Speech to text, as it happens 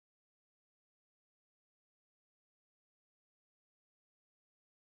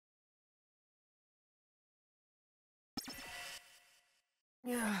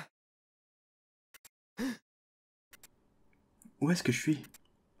Où est-ce que je suis?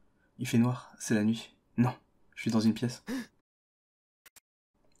 Il fait noir, c'est la nuit. Non, je suis dans une pièce.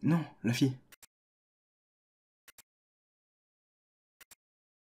 Non, la fille.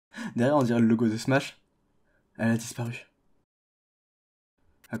 Derrière, on dirait le logo de Smash. Elle a disparu.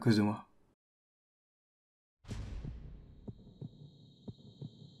 À cause de moi.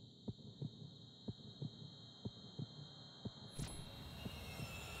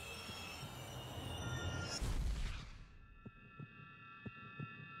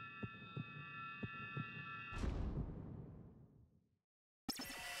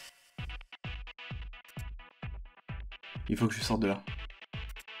 Il faut que je sorte de là.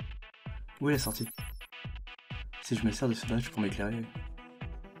 Où est la sortie? Si je me sers de ce badge pour m'éclairer...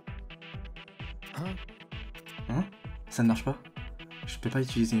 Hein? Ça ne marche pas? Je peux pas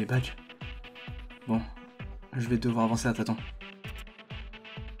utiliser mes badges. Bon, je vais devoir avancer à tâtons.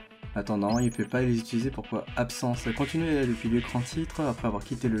 Attends, non, il peut pas les utiliser, pourquoi? Absence. Continuez depuis l'écran titre, après avoir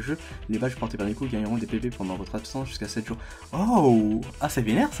quitté le jeu, les badges portés par les coups gagneront des PP pendant votre absence jusqu'à 7 jours. Oh! Ah, c'est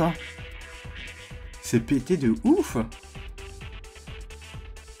vénère ça! C'est pété de ouf!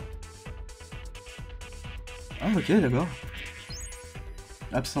 Ah ok, d'accord.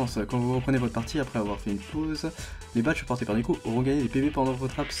 Absence. Quand vous reprenez votre partie après avoir fait une pause, les badges portés par les coups auront gagné des PV pendant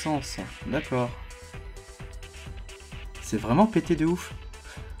votre absence. D'accord. C'est vraiment pété de ouf.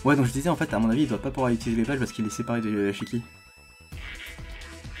 Ouais, donc je disais en fait, à mon avis, il doit pas pouvoir utiliser les badges parce qu'il est séparé de Shiki.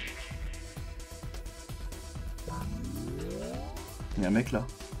 Il y a un mec là.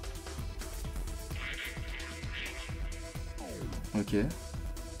 Ok.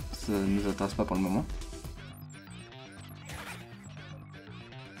 Ça nous intéresse pas pour le moment.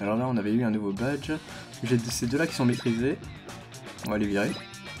 Alors là, on avait eu un nouveau badge. J'ai ces deux là qui sont maîtrisés. On va les virer.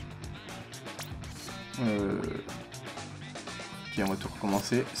 Ok, on va tout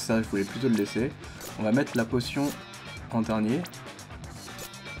recommencer. Ça, je voulais plutôt le laisser. On va mettre la potion en dernier.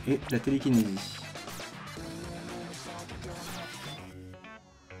 Et la télékinésie.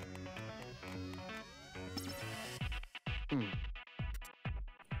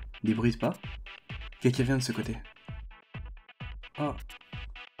 Les brise pas. Quelqu'un vient de ce côté. Oh.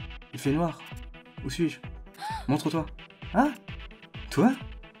 Il fait noir. Où suis-je? Montre-toi. Ah? Toi?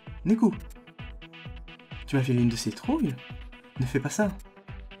 Neku. Tu m'as filé une de ces trouilles? Ne fais pas ça.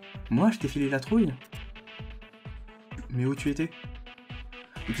 Moi, je t'ai filé la trouille. Mais où tu étais?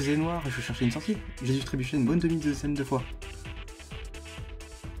 Il faisait noir et je cherchais une sortie. J'ai dû trébucher une bonne demi-douzaine de fois.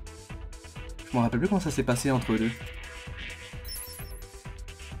 Je m'en rappelle plus comment ça s'est passé entre eux deux.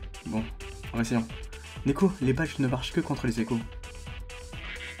 Bon, réessayons. Neku, les badges ne marchent que contre les échos.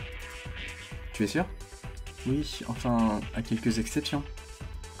 Tu es sûr? Oui, enfin, à quelques exceptions.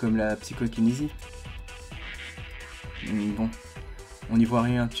 Comme la psychokinésie. Bon, on n'y voit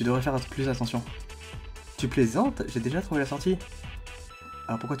rien, tu devrais faire plus attention. Tu plaisantes? J'ai déjà trouvé la sortie.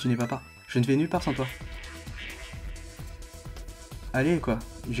 Alors pourquoi tu n'es pas? Je ne vais nulle part sans toi. Allez quoi,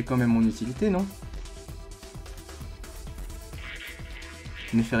 j'ai quand même mon utilité, non?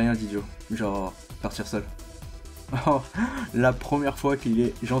 Ne fais rien d'idiot, genre partir seul. Oh, la première fois qu'il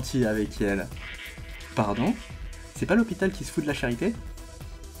est gentil avec elle. Pardon? C'est pas l'hôpital qui se fout de la charité?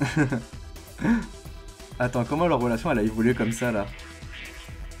 Attends, comment leur relation elle a évolué comme ça là?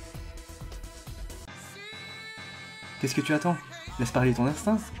 Qu'est-ce que tu attends? Laisse parler ton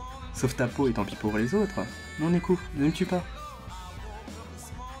instinct. Sauve ta peau et tant pis pour les autres. Non, Neku, ne me tue pas.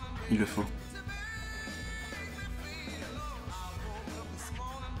 Il le faut.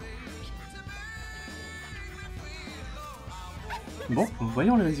 Bon,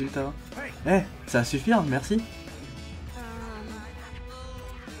 voyons le résultat. Eh, ça va suffire, merci.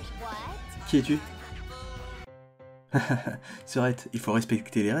 Qui es-tu? Serette, il faut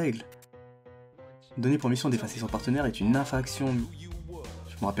respecter les règles. Donner pour mission d'effacer son partenaire est une infraction.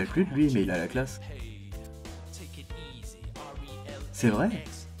 Je me rappelle plus de lui, mais il a la classe. C'est vrai?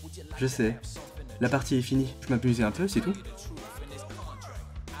 Je sais. La partie est finie. Je m'amusais un peu, c'est tout.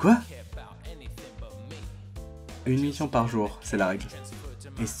 Quoi? Une mission par jour, c'est la règle.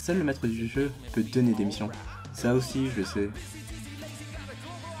 Et seul le maître du jeu peut donner des missions. Ça aussi, je sais.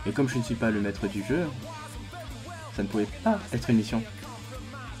 Et comme je ne suis pas le maître du jeu, ça ne pouvait pas être une mission.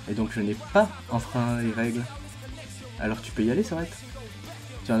 Et donc je n'ai pas enfreint les règles. Alors tu peux y aller, Sorette?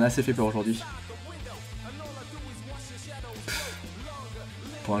 Tu en as assez fait pour aujourd'hui.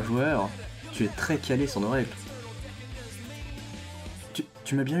 Pour un joueur, tu es très calé sur nos règles.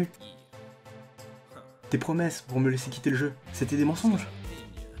 Tu m'as bien eu. Tes promesses pour me laisser quitter le jeu, c'était des mensonges.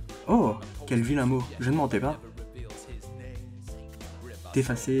 Oh, quel vilain mot, je ne mentais pas.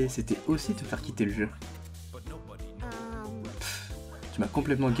 T'effacer, c'était aussi te faire quitter le jeu. Tu m'as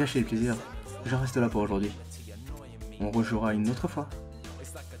complètement gâché le plaisir. Je reste là pour aujourd'hui. On rejouera une autre fois.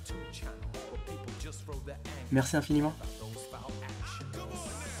 Merci infiniment.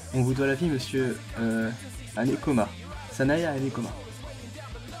 On vous doit la vie, monsieur... Anekoma. Sanaya Anekoma.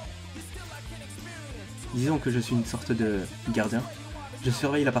 Disons que je suis une sorte de gardien. Je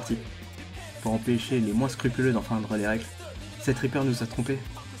surveille la partie. Pour empêcher les moins scrupuleux d'enfreindre les règles. Cette Reaper nous a trompés.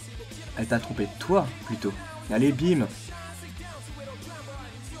 Elle t'a trompé, toi, plutôt. Allez, bim!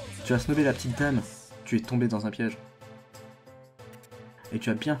 Tu as snobé la petite dame. Tu es tombé dans un piège. Et tu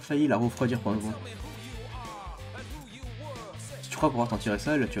as bien failli la refroidir pour un moment. Si tu crois pouvoir t'en tirer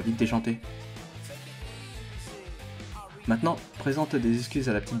seul, tu vas vite déchanter. Maintenant, présente des excuses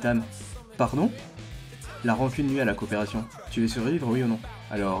à la petite dame. Pardon? La rancune nuit à la coopération. Tu veux survivre, oui ou non?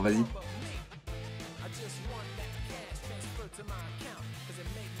 Alors, vas-y.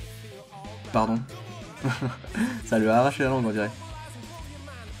 Pardon. Ça lui a arraché la langue, on dirait.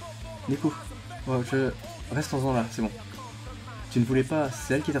 Nico, oh, restons-en là, c'est bon. Tu ne voulais pas,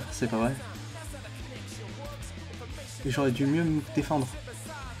 c'est elle qui t'a forcé, pas vrai? Et j'aurais dû mieux me défendre.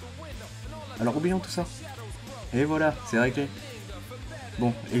 Alors oublions tout ça. Et voilà, c'est réglé.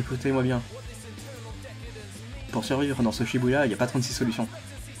 Bon, écoutez-moi bien. Pour survivre dans ce Shibuya, il n'y a pas 36 solutions.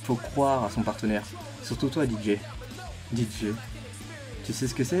 Faut croire à son partenaire. Surtout toi, DJ. DJ. Tu sais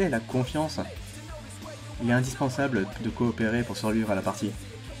ce que c'est, la confiance? Il est indispensable de coopérer pour survivre à la partie.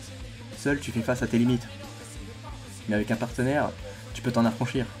 Seul, tu fais face à tes limites. Mais avec un partenaire, tu peux t'en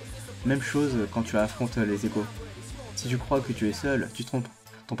affranchir. Même chose quand tu affrontes les échos. Si tu crois que tu es seul, tu te trompes.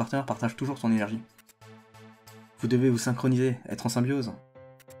 Ton partenaire partage toujours ton énergie. Vous devez vous synchroniser, être en symbiose.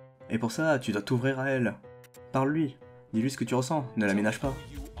 Et pour ça, tu dois t'ouvrir à elle. Parle-lui, dis-lui ce que tu ressens, ne la ménage pas.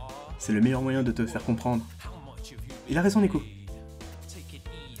 C'est le meilleur moyen de te faire comprendre. Il a raison, Nico.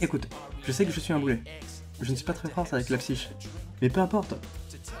 Écoute, je sais que je suis un boulet. Je ne suis pas très fort avec la psyche. Mais peu importe.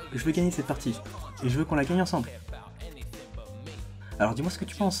 Je veux gagner cette partie. Et je veux qu'on la gagne ensemble. Alors dis-moi ce que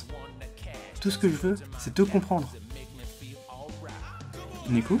tu penses. Tout ce que je veux, c'est te comprendre.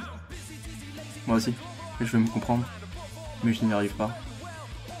 Nico? Moi aussi, je veux me comprendre. Mais je n'y arrive pas.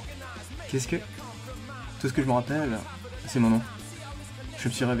 Qu'est-ce que... Tout ce que je me rappelle, c'est mon nom. Je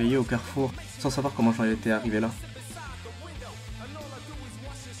me suis réveillé au carrefour, sans savoir comment j'en étais arrivé là.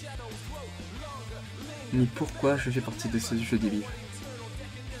 Ni pourquoi je fais partie de ce jeu débile.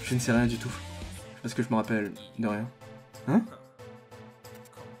 Je ne sais rien du tout. Parce que je me rappelle de rien. Hein?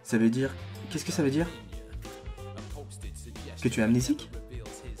 Ça veut dire... Qu'est-ce que ça veut dire? Que tu es amnésique?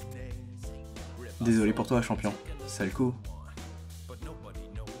 Désolé pour toi, champion. Sale coup.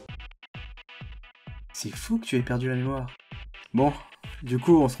 C'est fou que tu aies perdu la mémoire. Bon, du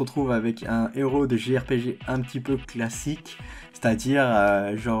coup, on se retrouve avec un héros de JRPG un petit peu classique. C'est-à-dire,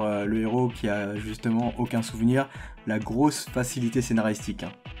 le héros qui a justement aucun souvenir. La grosse facilité scénaristique.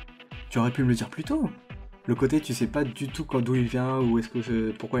 Hein. Tu aurais pu me le dire plus tôt. Le côté, tu sais pas du tout d'où il vient, ou est-ce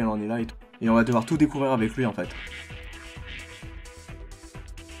que pourquoi il en est là et tout. Et on va devoir tout découvrir avec lui en fait.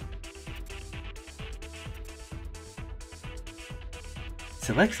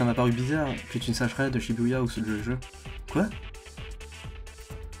 C'est vrai que ça m'a paru bizarre que tu ne saches rien de Shibuya ou le jeu. Quoi?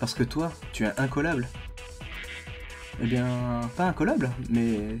 Parce que toi, tu es incollable. Eh bien, pas incollable,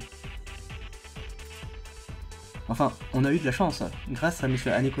 mais... Enfin, on a eu de la chance. Grâce à M.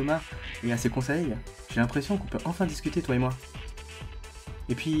 Anekoma et à ses conseils, j'ai l'impression qu'on peut enfin discuter, toi et moi.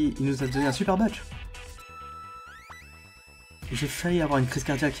 Et puis, il nous a donné un super badge. J'ai failli avoir une crise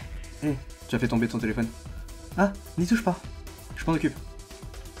cardiaque. Hé, tu as fait tomber ton téléphone. Ah, n'y touche pas. Je m'en occupe.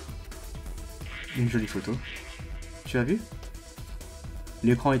 Une jolie photo. Tu as vu?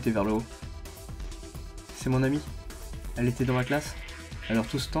 L'écran était vers le haut. C'est mon amie. Elle était dans ma classe. Alors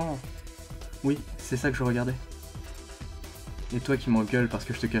tout ce temps... Oui, c'est ça que je regardais. Et toi qui m'engueules parce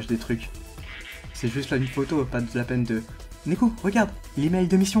que je te cache des trucs. C'est juste là une photo, pas de la peine de... Nico, regarde, l'email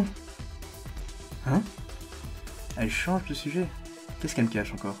de mission. Hein? Elle change de sujet. Qu'est-ce qu'elle me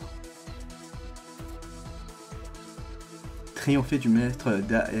cache encore? Triompher du maître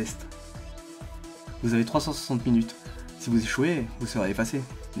d'Aest. Vous avez 360 minutes. Si vous échouez, vous serez effacé.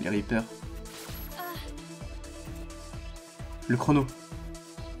 Les Reapers. Le chrono.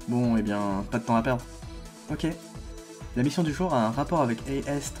 Bon, eh bien, pas de temps à perdre. Ok. La mission du jour a un rapport avec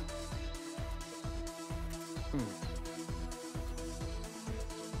Aest.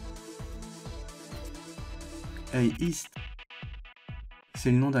 East.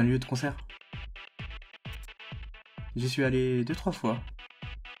 C'est le nom d'un lieu de concert. J'y suis allé 2-3 fois.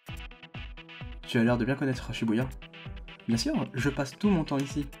 Tu as l'air de bien connaître Shibuya. Bien sûr, je passe tout mon temps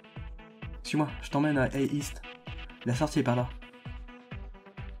ici. Suis-moi, je t'emmène à East. La sortie est par là.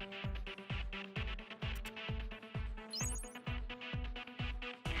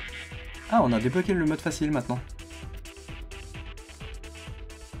 Ah, on a débloqué le mode facile maintenant.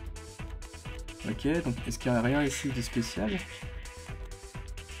 Ok, donc est-ce qu'il n'y a rien ici de spécial?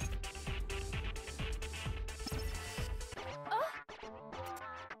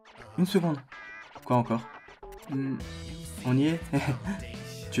 Une seconde. Quoi encore? On y est?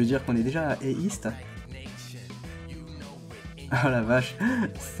 Tu veux dire qu'on est déjà à East? Ah la vache,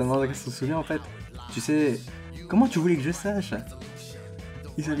 ça m'a se souvient en fait. Tu sais, comment tu voulais que je sache?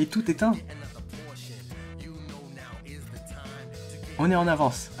 Ils avaient tout éteint. On est en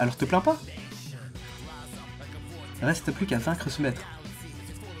avance, alors te plains pas. Reste plus qu'à vaincre ce maître.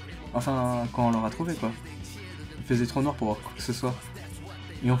 Enfin, quand on l'aura trouvé quoi. Il faisait trop noir pour voir quoi que ce soit.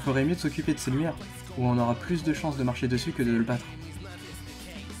 Et on ferait mieux de s'occuper de ces lumières, où on aura plus de chances de marcher dessus que de le battre.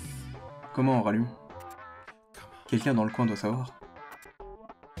 Comment on rallume? Quelqu'un dans le coin doit savoir.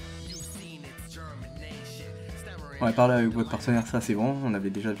 On va parler avec votre partenaire, ça c'est bon, on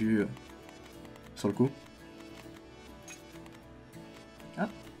avait déjà vu sur le coup. Ah,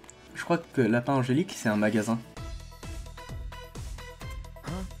 je crois que Lapin Angélique c'est un magasin.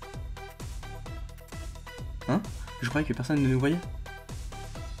 Hein? Je croyais que personne ne nous voyait.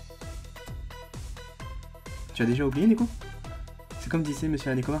 Tu as déjà oublié Nico? C'est comme disait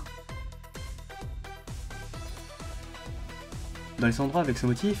monsieur Anekoma. Dans les endroits avec ce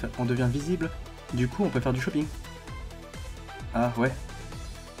motif, on devient visible, du coup on peut faire du shopping. Ah ouais.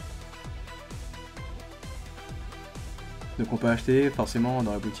 Donc on peut acheter forcément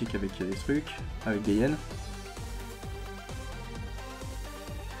dans la boutique avec des trucs, avec des yens.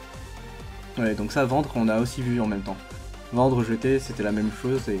 Ouais, donc ça vendre on a aussi vu en même temps. Vendre, jeter, c'était la même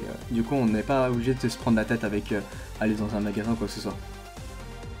chose et du coup on n'est pas obligé de se prendre la tête avec aller dans un magasin ou quoi que ce soit.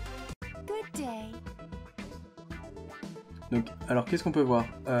 Donc alors qu'est-ce qu'on peut voir?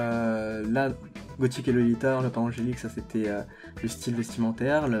 Là, Gothique et Lolita, le Lapin Angélique, ça c'était le style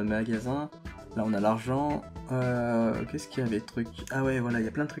vestimentaire, le magasin. Là on a l'argent. Qu'est-ce qu'il y avait de trucs? Ah ouais voilà, il y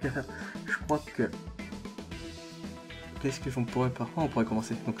a plein de trucs à faire. Je crois que... Qu'est-ce que on pourrait... Par quoi on pourrait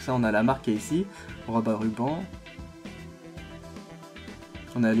commencer? Donc ça on a la marque qui est ici, robe à ruban.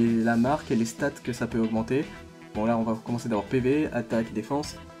 On a la marque et les stats que ça peut augmenter. Bon là on va commencer d'abord PV, attaque,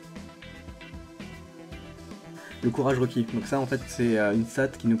 défense. Le courage requis, donc ça en fait c'est une stat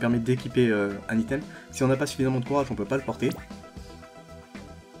qui nous permet d'équiper un item. Si on n'a pas suffisamment de courage on peut pas le porter.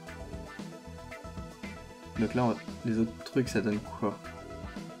 Donc là les autres trucs ça donne quoi?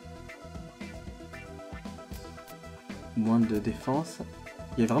 Moins de défense.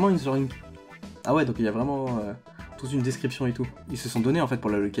 Il y a vraiment une genre... Ah ouais donc il y a vraiment toute une description et tout. Ils se sont donnés en fait pour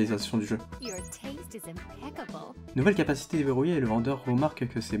la localisation du jeu. Nouvelle capacité déverrouillée, le vendeur remarque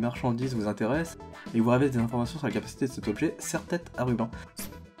que ces marchandises vous intéressent et vous révèle des informations sur la capacité de cet objet, serre-tête à ruban.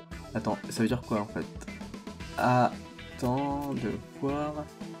 Attends, ça veut dire quoi en fait? Attends de voir...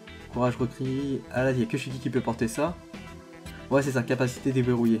 Courage requis... Ah là, il n'y a que Shiki qui peut porter ça. Ouais, c'est sa capacité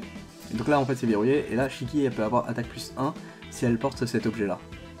déverrouillée. Et donc là en fait c'est verrouillé, et là Shiki elle peut avoir attaque plus 1 si elle porte cet objet là.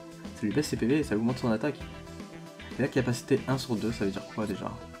 Ça lui baisse ses PV et ça augmente son attaque. Et là capacité 1 sur 2, ça veut dire quoi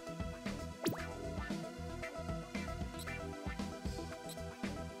déjà?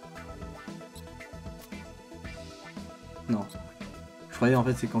 Non. Je croyais en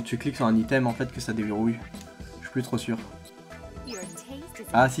fait c'est quand tu cliques sur un item en fait que ça déverrouille. Je suis plus trop sûr.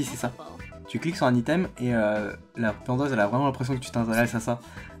 Ah si c'est ça. Tu cliques sur un item et la pendeuse elle a vraiment l'impression que tu t'intéresses à ça.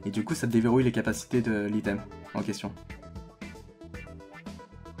 Et du coup ça te déverrouille les capacités de l'item en question.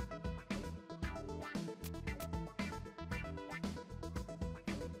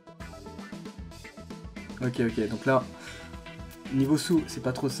 Ok donc là niveau sous c'est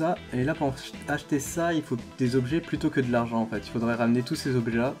pas trop ça, et là pour acheter ça il faut des objets plutôt que de l'argent en fait, il faudrait ramener tous ces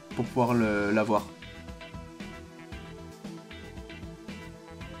objets là pour pouvoir l'avoir.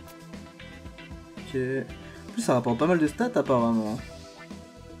 Ok, en plus ça rapporte pas mal de stats apparemment.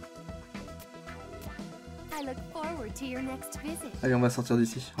 Allez on va sortir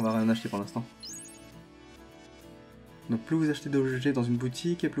d'ici, on va rien acheter pour l'instant. Donc plus vous achetez d'objets dans une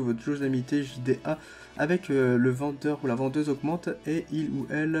boutique, et plus votre jauge d'amitié JDA avec le vendeur ou la vendeuse augmente, et il ou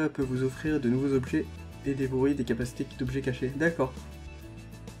elle peut vous offrir de nouveaux objets et déverrouiller des capacités d'objets cachés. D'accord.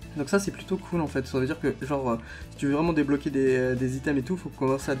 Donc ça c'est plutôt cool en fait, ça veut dire que genre si tu veux vraiment débloquer des items et tout, faut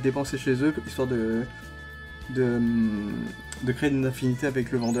commencer à te dépenser chez eux, histoire de créer une affinité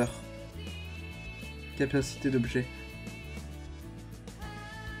avec le vendeur. Capacité d'objets.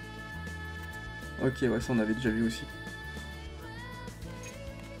 Ok ouais ça on avait déjà vu aussi.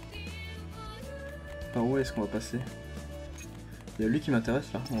 Par où est-ce qu'on va passer? Il y a lui qui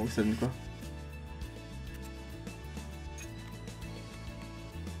m'intéresse là, en haut ça donne quoi?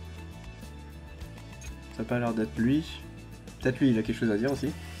 Ça n'a pas l'air d'être lui. Peut-être lui il a quelque chose à dire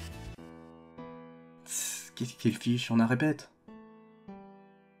aussi. Qu'est-ce qu'il fiche? On en répète.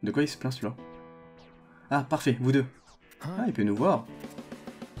 De quoi il se plaint celui-là? Ah, parfait, vous deux. Ah, il peut nous voir.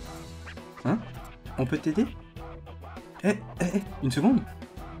 Hein? On peut t'aider? Une seconde.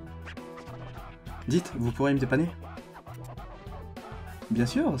 Dites, vous pourrez me dépanner? Bien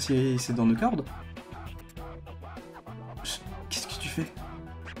sûr, si c'est dans nos cordes. Qu'est-ce que tu fais?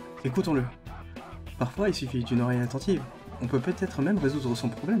 Écoutons-le. Parfois, il suffit d'une oreille attentive. On peut peut-être même résoudre son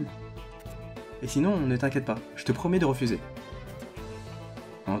problème. Et sinon, ne t'inquiète pas, je te promets de refuser.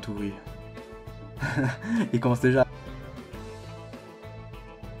 Oh, tout oui. Il commence déjà.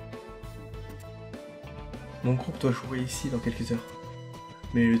 Mon groupe doit jouer ici dans quelques heures.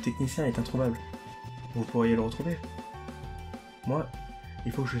 Mais le technicien est introuvable. Vous pourriez le retrouver. Moi,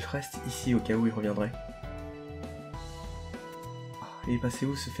 il faut que je reste ici au cas où il reviendrait. Il est passé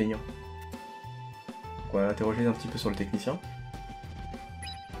où ce feignant? On va l'interroger un petit peu sur le technicien.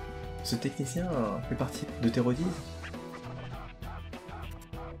 Ce technicien fait partie de tes redises?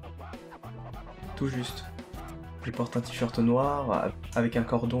 Tout juste. Il porte un t-shirt noir avec un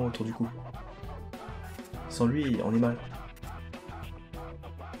cordon autour du cou. Sans lui, on est mal.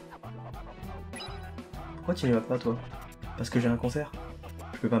 Pourquoi tu n'y vas pas, toi? Parce que j'ai un concert.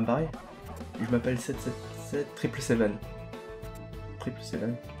 Je peux pas me barrer. Je m'appelle 777 777.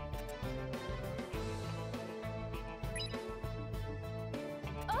 777.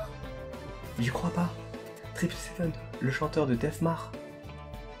 J'y crois pas. 777, le chanteur de Death March.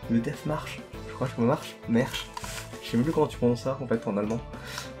 Le Death March. Je crois que je me marche. Merch. Je sais même plus comment tu prononces ça en fait en allemand.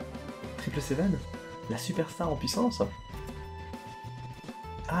 777, la superstar en puissance.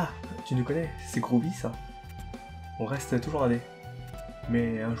 Ah, tu nous connais, c'est groovy ça. On reste toujours indé.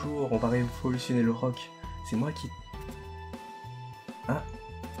 Mais un jour, on va révolutionner le rock. C'est moi qui... Hein?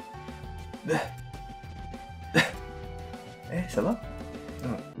 Eh, ça va?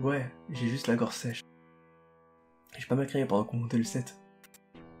 Ouais, j'ai juste la gorge sèche. J'ai pas mal crié pendant qu'on montait le set.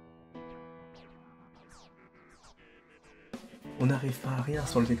 On n'arrive pas à rien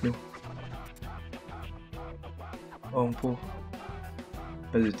sur le techno. Oh mon pauvre.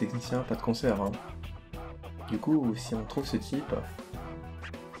 Pas de technicien, pas de concert, hein. Du coup, si on trouve ce type,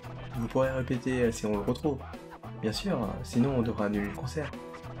 vous pourrez répéter si on le retrouve. Bien sûr, sinon on devra annuler le concert.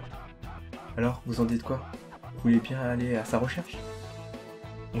 Alors, vous en dites quoi? Vous voulez bien aller à sa recherche?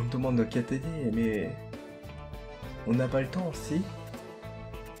 On ne demande qu'à t'aider, mais... on n'a pas le temps, si?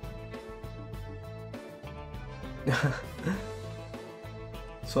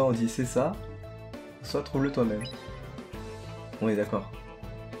 Soit on dit c'est ça, soit trouve-le toi-même. On est d'accord.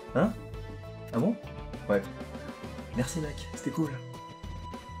 Hein? Ah bon? Ouais. Merci mec, c'était cool.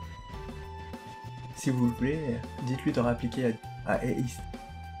 Si vous le voulez, dites-lui de réappliquer à East.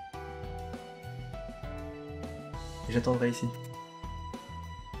 J'attendrai ici.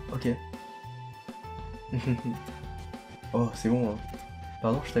 Ok. Oh, c'est bon. Hein.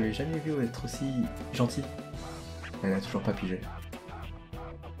 Pardon, je t'avais jamais vu être aussi gentil. Elle n'a toujours pas pigé.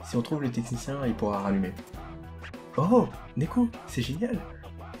 Si on trouve le technicien, il pourra rallumer. Oh, Neko, c'est génial.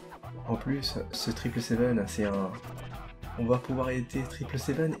 En plus, ce 777, c'est un... On va pouvoir aider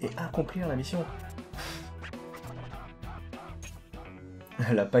 777 et accomplir la mission.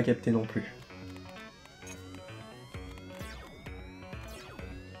 Elle a pas capté non plus.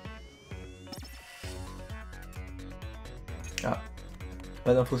 Ah,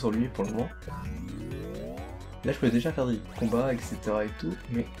 pas d'infos sur lui pour le moment. Là je peux déjà faire des combats, etc. et tout,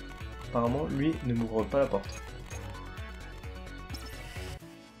 mais apparemment lui ne m'ouvre pas la porte.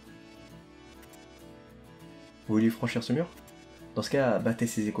 Vous voulez franchir ce mur? Dans ce cas, battez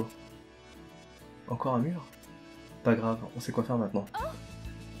ces échos. Encore un mur? Pas grave, on sait quoi faire maintenant.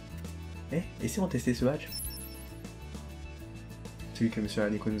 Eh, et si on testait ce badge? Celui que monsieur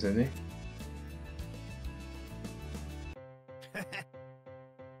Aneko nous a donné.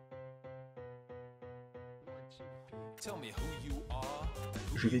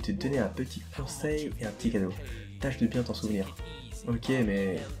 Je vais te donner un petit conseil et un petit cadeau. Tâche de bien t'en souvenir. Ok,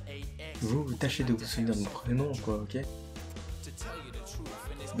 mais... Vous, tâchez de vous souvenir de mon prénom, quoi, ok?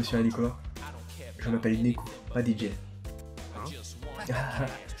 Monsieur Aneko, je m'appelle Neko, pas DJ.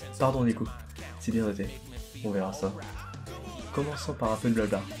 Pardon Neko, c'est bien noté. On verra ça. Commençons par un peu de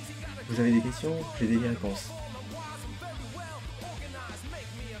blabla. Vous avez des questions? J'ai des réponses.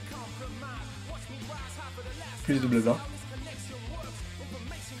 Plus de blabla.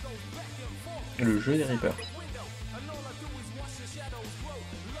 Le jeu des Reapers.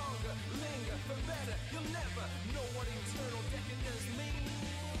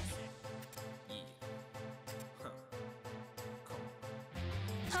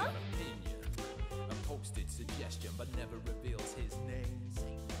 Suggestion, but never reveals his name.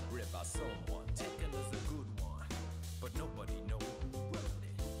 Read by someone taken as a good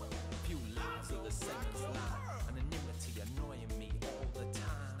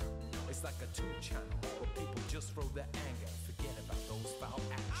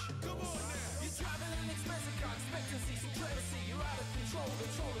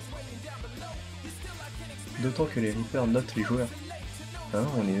D'autant que les Reapers notent les joueurs. Hein,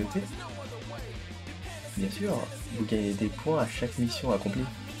 on est noté? Bien sûr, vous gagnez des points à chaque mission accomplie.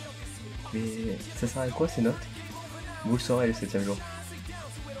 Mais ça sert à quoi ces notes? Vous le saurez le 7e jour.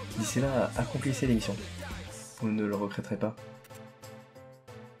 D'ici là, accomplissez les missions. Vous ne le regretterez pas.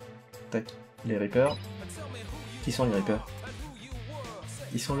 Tac, les Reapers. Qui sont les Reapers?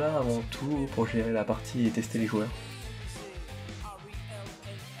 Ils sont là avant tout pour gérer la partie et tester les joueurs.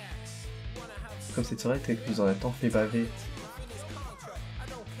 Comme cette soirée que vous en avez tant fait baver.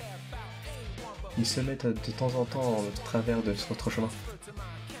 Ils se mettent de temps en temps en travers de votre chemin.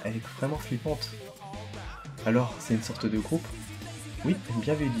 Elle est vraiment flippante. Alors, c'est une sorte de groupe? Oui,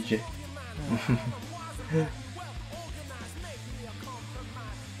 bien vu DJ.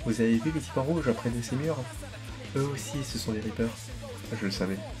 Vous avez vu les types en rouge près de ces murs? Eux aussi, ce sont des Reapers. Je le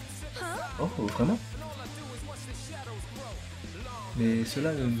savais. Oh, vraiment? Mais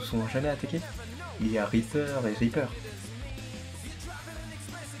ceux-là ne nous sont jamais attaqués. Il y a Reaper et Reaper.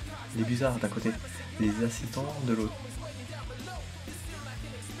 Les bizarres d'un côté, les assistants de l'autre.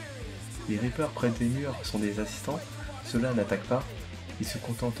 Les Reapers près des murs sont des assistants, ceux-là n'attaquent pas, ils se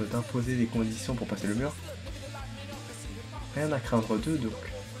contentent d'imposer des conditions pour passer le mur. Rien à craindre d'eux donc.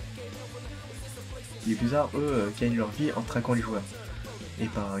 Les bizarres, eux, gagnent leur vie en traquant les joueurs. Et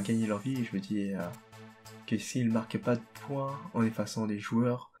par gagner leur vie, je veux dire que s'ils marquent pas de points en effaçant les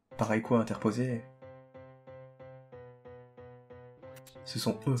joueurs, pareil quoi interposés, ce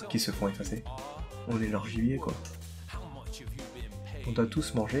sont eux qui se font effacer. On est leur gibier quoi. On doit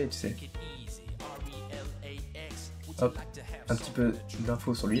tous manger, tu sais. Hop, un petit peu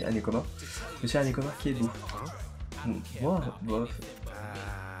d'infos sur lui, Anekoma. Monsieur Anekoma, qui êtes-vous? Moi, bof.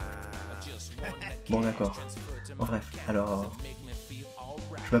 Bon d'accord. En bref, alors...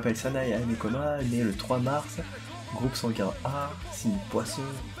 Je m'appelle Sanae Anekoma, né le 3 mars, groupe sanguin A, signe poisson,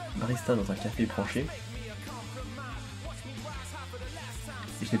 barista dans un café branché.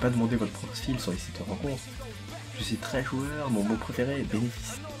 Je n'ai pas demandé votre profil sur les sites de rencontres. Je suis très joueur, mon mot préféré est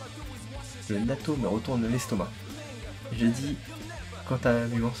bénéfice. Le natto me retourne l'estomac. J'ai dit, quant à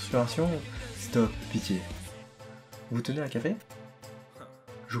mes menstruations, stop, pitié. Vous tenez un café?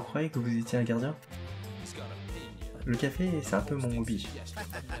 Je croyais que vous étiez un gardien. Le café, c'est un peu mon hobby.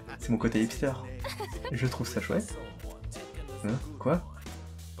 C'est mon côté hipster. Je trouve ça chouette. Hein? Quoi?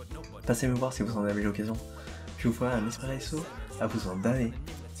 Passez me voir si vous en avez l'occasion. Je vous ferai un espresso à vous en damner.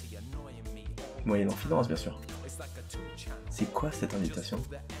 Moyennant finance, bien sûr. C'est quoi cette invitation?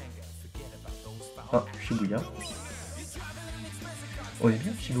 Ah, Shibuya. On est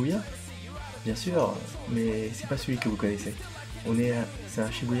bien Shibuya? Bien sûr, mais c'est pas celui que vous connaissez. C'est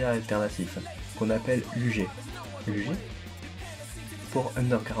un Shibuya alternatif, qu'on appelle l'UG. L'UG? Pour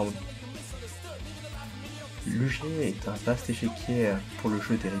Underground. L'UG est un vaste échiquier pour le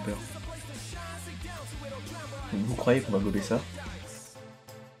jeu des Reapers. Vous croyez qu'on va gober ça?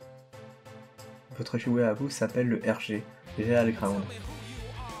 Votre Shibuya à vous s'appelle le RG, Real Ground.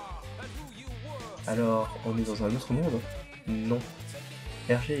 Alors, on est dans un autre monde? Non.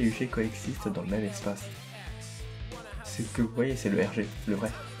 RG et UG coexistent dans le même espace. Ce que vous voyez, c'est le RG, le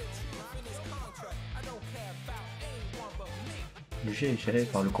vrai. L'UG est géré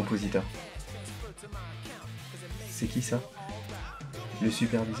par le compositeur. C'est qui ça? Le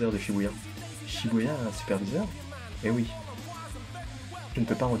superviseur de Shibuya. Shibuya a un superviseur? Eh oui. Je ne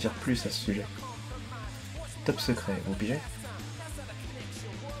peux pas en dire plus à ce sujet. Top secret, vous pigez?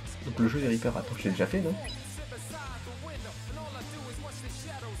 Donc le jeu des Reapers, attends, je l'ai déjà fait, non?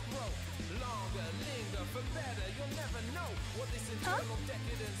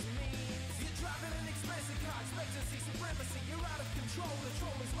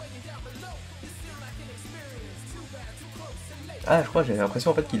 Ah, je crois, j'avais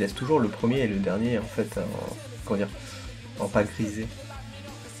l'impression en fait qu'il laisse toujours le premier et le dernier en fait en, comment dire, en pas grisé.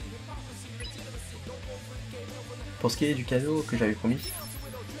 Pour ce qui est du cadeau que j'avais promis,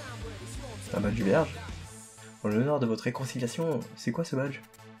 un badge vierge. En l'honneur de votre réconciliation, c'est quoi ce badge?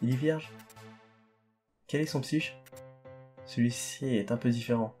 Il est vierge. Quel est son psyche? Celui-ci est un peu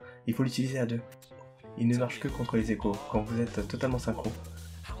différent, il faut l'utiliser à deux. Il ne marche que contre les échos, quand vous êtes totalement synchro.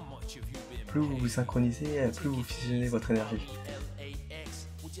 Plus vous vous synchronisez, plus vous fusionnez votre énergie.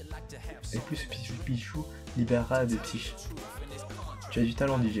 Et plus ce bijou libérera de psyche. Tu as du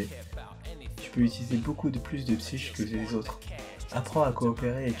talent DJ. Tu peux utiliser beaucoup plus de psyche que les autres. Apprends à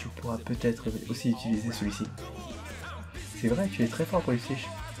coopérer et tu pourras peut-être aussi utiliser celui-ci. C'est vrai, tu es très fort pour les fiches.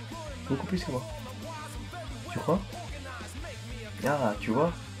 Beaucoup plus que moi. Tu crois? Ah, tu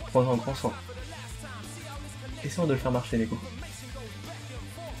vois, prends un grand sang. Essayons de le faire marcher, Neko.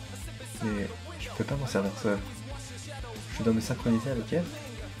 Mais je peux pas m'en servir seul. Je dois me synchroniser avec elle?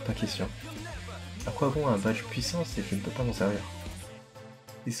 Pas question. À quoi bon un badge puissant si je ne peux pas m'en servir?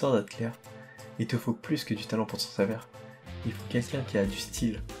 L'histoire doit être claire. Il te faut plus que du talent pour s'en servir. Il faut quelqu'un qui a du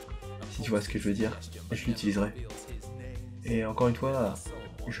style. Si tu vois ce que je veux dire, je l'utiliserai. Et encore une fois,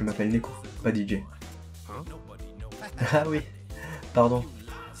 je m'appelle Neko, pas DJ. Ah oui, pardon,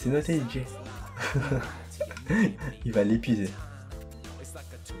 c'est noté DJ. Il va l'épuiser.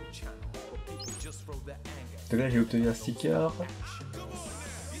 Donc là j'ai obtenu un sticker.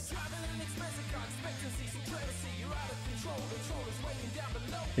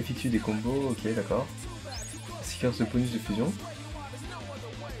 Effectue des combos, ok d'accord. Stickers de bonus de fusion.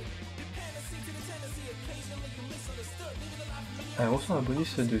 Elle reçoit un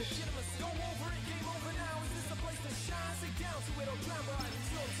bonus de...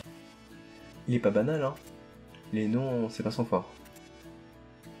 Il est pas banal hein. Les noms, c'est pas son fort.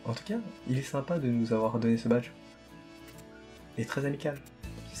 En tout cas, il est sympa de nous avoir donné ce badge. Il est très amical.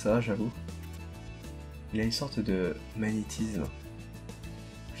 Ça, j'avoue. Il a une sorte de magnétisme.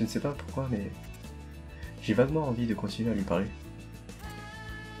 Je ne sais pas pourquoi, mais j'ai vaguement envie de continuer à lui parler.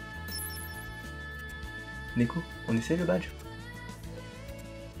 Neko, on essaie le badge?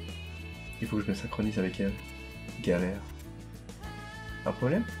 Il faut que je me synchronise avec elle. Galère. Un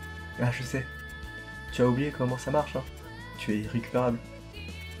problème? Ah, je sais. Tu as oublié comment ça marche, hein? Tu es irrécupérable.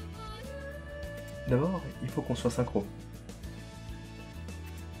 D'abord, il faut qu'on soit synchro.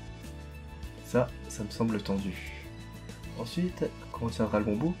 Ça me semble tendu. Ensuite, quand on tiendra le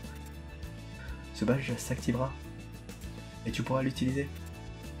bon bout, ce badge s'activera. Et tu pourras l'utiliser.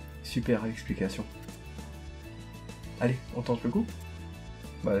 Super explication. Allez, on tente le coup?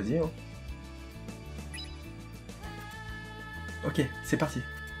 Bah vas-y hein. Ok, c'est parti.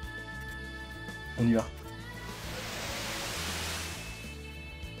 On y va.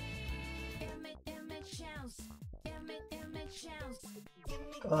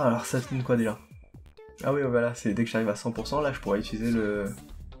 Ah, alors ça donne quoi déjà? Ah oui, voilà, c'est dès que j'arrive à 100%, là je pourrais utiliser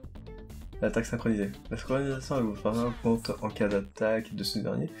l'attaque synchronisée. La synchronisation elle vous prend compte en cas d'attaque de ce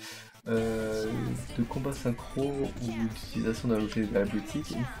dernier, de combat synchro ou d'utilisation d'un objet de la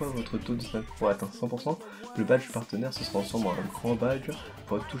boutique. Une fois votre taux de synchro atteint 100%, le badge partenaire se transforme en un grand badge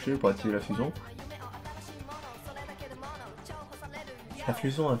pour être touché pour activer la fusion. La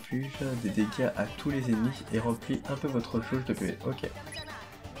fusion inflige des dégâts à tous les ennemis et remplit un peu votre jauge de PV. Ok.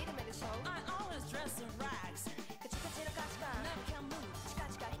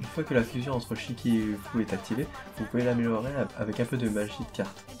 Une fois que la fusion entre Shiki et Fou est activée, vous pouvez l'améliorer avec un peu de magie de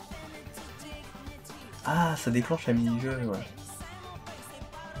carte. Ah, ça déclenche un mini-jeu, ouais.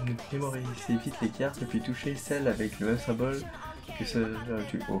 Mémorisez vite les cartes et puis touchez celles avec le même symbole que celle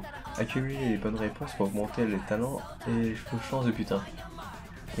du haut. Accumulez les bonnes réponses pour augmenter les talents et vos chances de butin.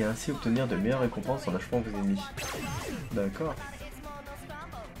 Et ainsi obtenir de meilleures récompenses en achevant vos ennemis. D'accord.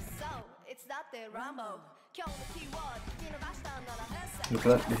 Donc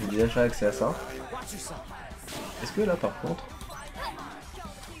là, j'ai déjà accès à ça. Est-ce que là par contre,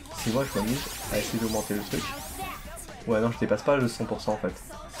 si moi je m'amuse à essayer d'augmenter le truc... Ouais non, je dépasse pas le 100% en fait.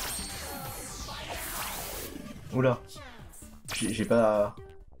 Oula. J'ai pas...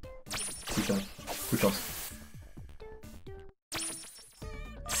 Putain, coup de chance.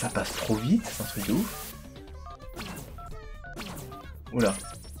 Ça passe trop vite, c'est un truc de ouf. Oula.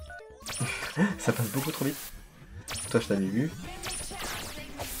 Ça passe beaucoup trop vite. Toi je t'avais vu.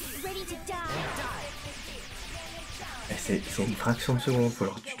 C'est une fraction de seconde,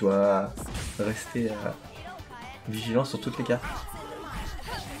 alors tu dois rester vigilant sur toutes les cartes.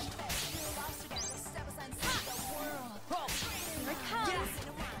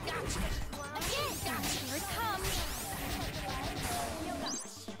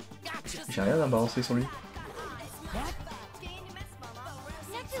 J'ai rien à balancer sur lui.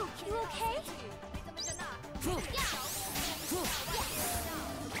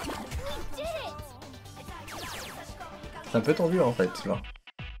 C'est un peu tendu en fait là.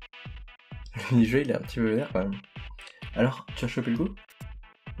 Le mini-jeu il est un petit peu vénère quand même. Alors, tu as chopé le coup?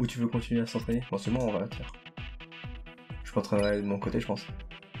 Ou tu veux continuer à s'entraîner? Bon, c'est bon, on va la faire. Je m'entraînerai de mon côté, je pense.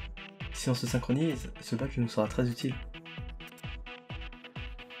 Si on se synchronise, ce badge nous sera très utile.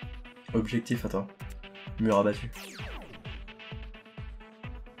 Objectif, attends. Mur abattu.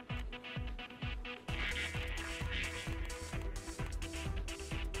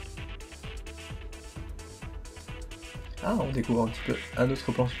 Ah, on découvre un petit peu un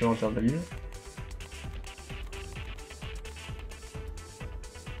autre plan supplémentaire de la ville.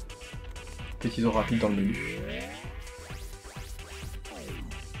 petit tour rapide dans le menu.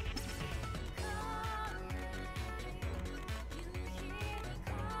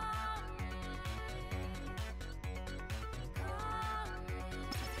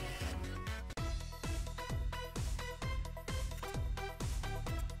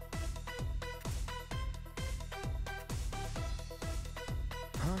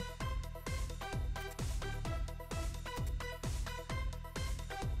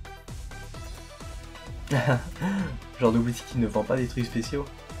 Genre de boutique qui ne vend pas des trucs spéciaux.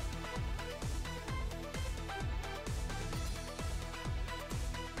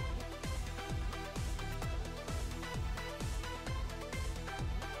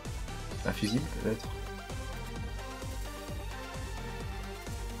 Un fusible peut-être.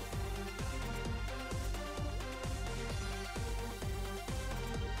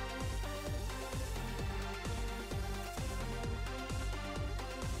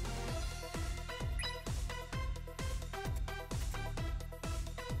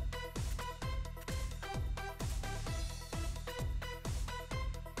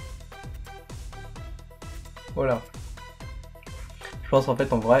 Voilà. Je pense en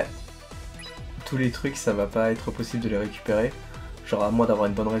fait en vrai, tous les trucs ça va pas être possible de les récupérer, genre à moins d'avoir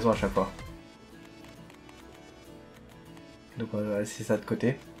une bonne raison à chaque fois. Donc on va laisser ça de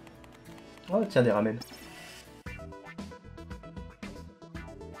côté. Oh tiens, des ramen.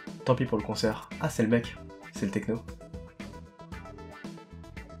 Tant pis pour le concert. Ah c'est le mec, c'est le techno.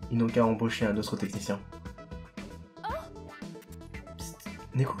 Ils n'ont qu'à embaucher un autre technicien. Psst.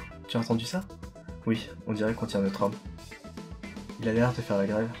 Neko, tu as entendu ça? Oui, on dirait qu'on tient notre homme. Il a l'air de faire la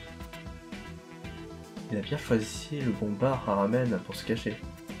grève. Il a bien choisi le bon bar à ramen pour se cacher.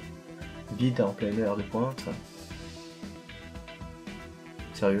 Vide en pleine heure de pointe.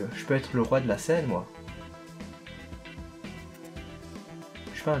 Sérieux, je peux être le roi de la scène, moi.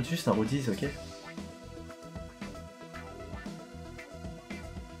 Je suis pas juste un roadies, ok?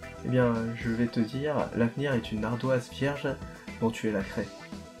 Eh bien, je vais te dire, l'avenir est une ardoise vierge dont tu es la craie.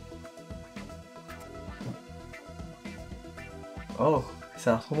 Oh,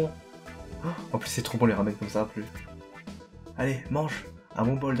 ça a l'air trop bon. Oh, en plus c'est trop bon les ramen comme ça, plus. Allez, mange un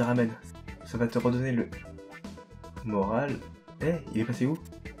bon bol de ramen. Ça va te redonner le moral. Eh, il est passé où?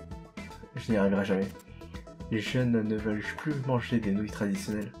 Je n'y arriverai jamais. Les jeunes ne veulent plus manger des nouilles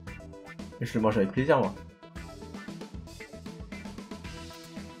traditionnelles. Et je le mange avec plaisir, moi.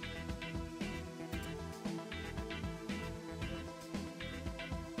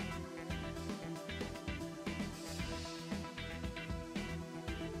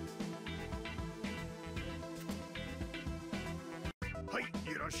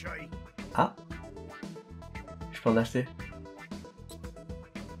 Ah, je peux en acheter.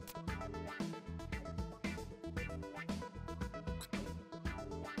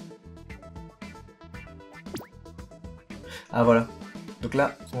 Ah voilà. Donc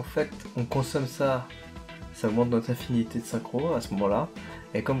là, en fait, on consomme ça, ça augmente notre affinité de synchro à ce moment-là.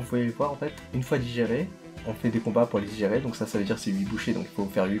 Et comme vous pouvez le voir, en fait, une fois digéré, on fait des combats pour les digérer. Donc ça veut dire c'est 8 bouchées, donc il faut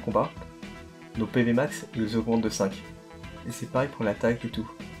faire 8 combats. Nos PV max, ils augmentent de 5. Et c'est pareil pour l'attaque et tout.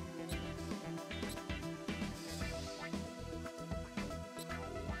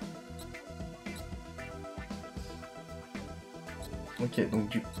 Ok, donc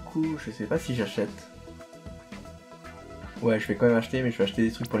du coup, je sais pas si j'achète. Ouais, je vais quand même acheter, mais je vais acheter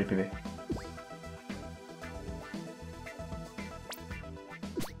des trucs pour les PV.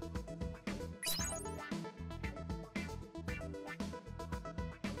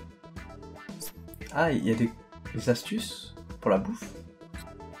 Ah, il y a des astuces pour la bouffe.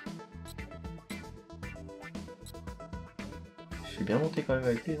 Je suis bien monté quand même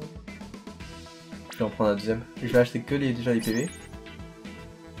avec lui, non? Je vais en prendre un deuxième. Je vais acheter que déjà les PV.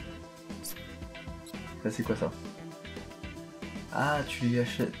 Ça c'est quoi ça? Ah, tu lui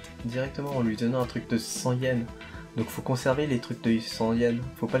achètes directement en lui donnant un truc de 100 yens. Donc faut conserver les trucs de 100 yens.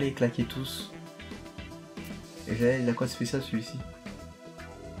 Faut pas les claquer tous. Et là, il a quoi de spécial celui-ci?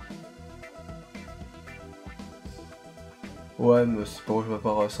 Ouais, mais c'est pour que je vais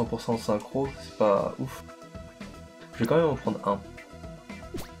avoir 100% synchro, c'est pas ouf. Je vais quand même en prendre un.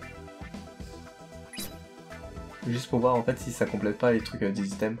 Juste pour voir en fait si ça complète pas les trucs des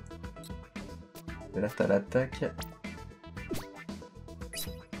items. Et là t'as l'attaque.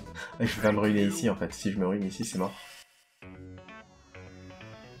 Et je vais me ruiner ici en fait, si je me ruine ici c'est mort.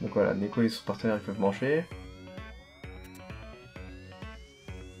 Donc voilà, Neko et son partenaire ils peuvent manger.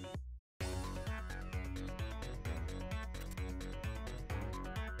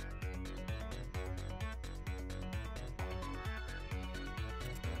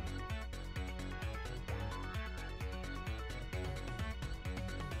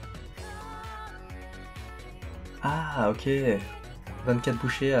 Ah, ok. 24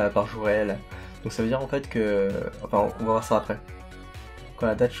 bouchées par jour réel. Donc ça veut dire en fait que... Enfin, on va voir ça après. Quand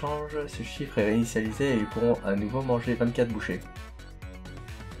la date change, ce chiffre est réinitialisé et ils pourront à nouveau manger 24 bouchées.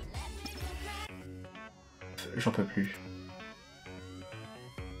 J'en peux plus.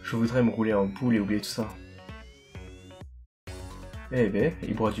 Je voudrais me rouler en boule et oublier tout ça. Eh ben,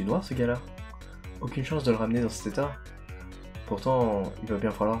 il boit du noir ce gars-là. Aucune chance de le ramener dans cet état. Pourtant, il va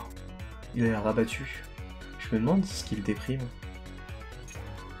bien falloir. Il a l'air rabattu. Je me demande ce qui le déprime.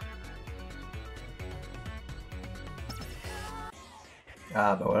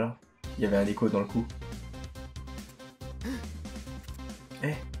 Ah bah voilà, il y avait un écho dans le coup.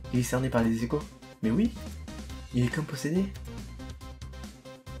 Eh, il est cerné par les échos. Mais oui, il est comme possédé.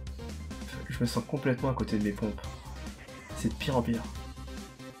 Je me sens complètement à côté de mes pompes. C'est de pire en pire.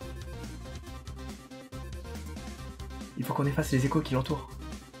 Il faut qu'on efface les échos qui l'entourent.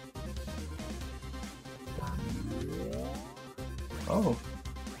 Oh.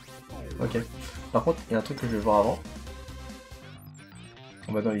 Ok. Par contre, il y a un truc que je vais voir avant.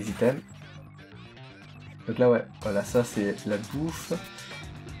 On va dans les items. Donc là, ouais, voilà, ça c'est la bouffe.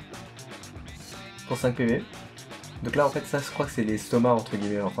 Pour 5 PV. Donc là, en fait, ça, je crois que c'est les stomas, entre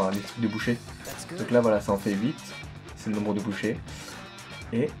guillemets, enfin, les trucs de boucher. Donc là, voilà, ça en fait 8. C'est le nombre de bouchées.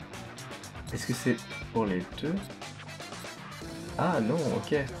 Et... Est-ce que c'est pour les deux? Ah non,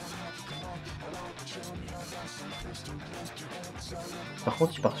 ok. Par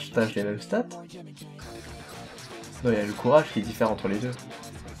contre, ils partagent les mêmes stats? Non, il y a le courage qui diffère entre les deux.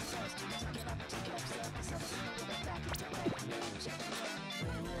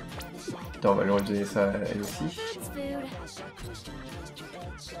 Attends, on va lui donner ça à elle aussi.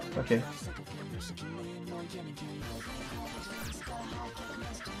 Ok.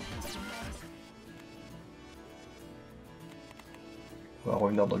 On va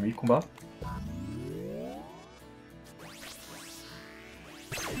revenir dans 8 combats.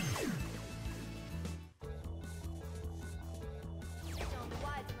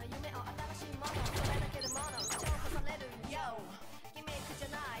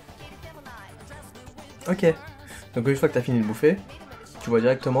 Ok, donc une fois que t'as fini de bouffer, tu vois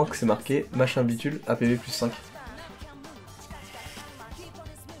directement que c'est marqué machin bitule APV plus 5.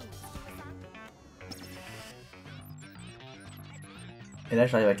 Et là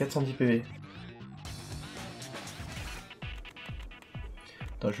j'arrive à 410 PV.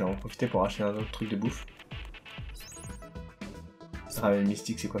 Attends, je vais en profiter pour acheter un autre truc de bouffe. Ah mais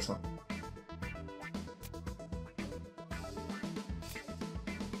mystique, c'est quoi ça?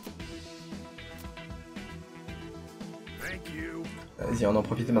 Vas-y, on en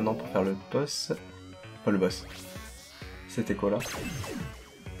profite maintenant pour faire le boss. Enfin le boss. C'était quoi là?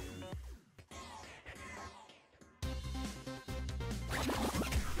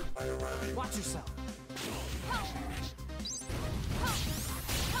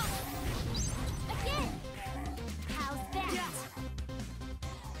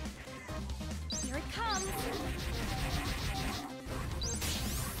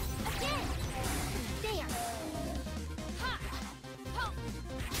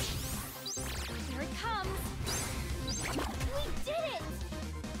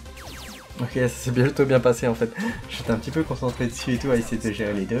 Ok, ça s'est bientôt bien passé en fait. J'étais un petit peu concentré dessus et tout à essayer de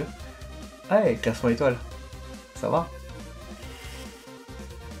gérer les deux. Ah ouais, classement étoile. Ça va?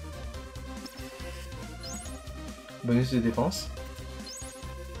 Bonus de défense.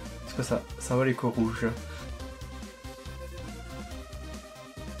 C'est quoi ça? Ça va l'écho rouge.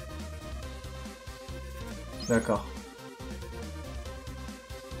 D'accord.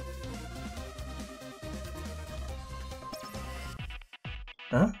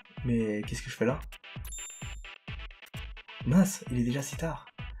 Hein? Mais qu'est-ce que je fais là? Mince, il est déjà si tard.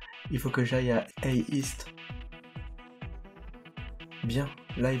 Il faut que j'aille à A East. Bien,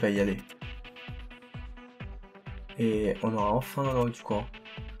 là il va y aller. Et on aura enfin un haut du coin.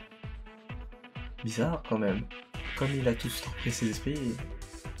 Bizarre quand même. Comme il a tout stocké ses esprits.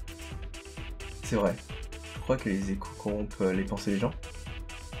 C'est vrai. Je crois que les échos corrompent les pensées des gens.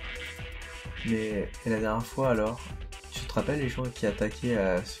 Mais et la dernière fois alors, tu te rappelles les gens qui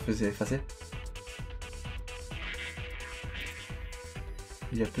attaquaient se faisaient effacer?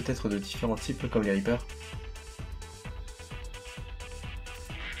 Il y a peut-être de différents types comme les Reapers.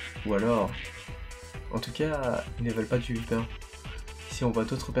 Ou alors... En tout cas, ils ne veulent pas du Reaper. Si on voit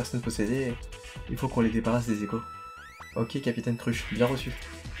d'autres personnes possédées, il faut qu'on les débarrasse des échos. Ok, capitaine Cruche, bien reçu.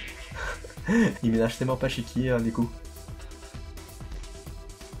 Il ménage tellement pas chiqui un écho.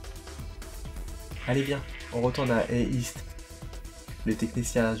 Allez bien, on retourne à A East. Le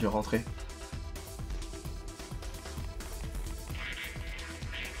technicien a dû rentrer.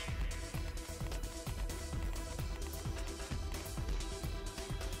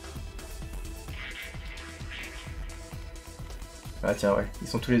 Ah tiens, ouais, ils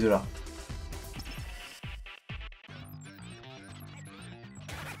sont tous les deux là.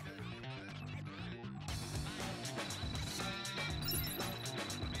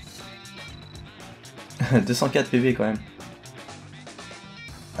 « 204 PV quand même.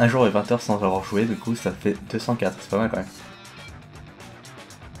 Un jour et 20 heures sans avoir joué, du coup ça fait 204, c'est pas mal quand même.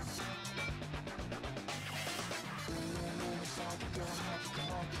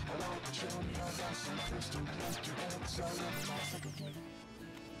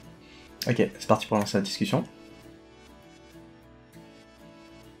 Ok, c'est parti pour lancer la discussion.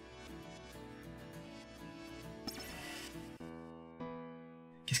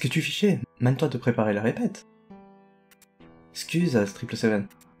 Qu'est-ce que tu fichais? Mène-toi de préparer la répète. Excuse, Triple Seven.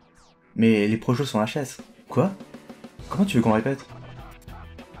 Mais les projets sont HS. Quoi? Comment tu veux qu'on répète?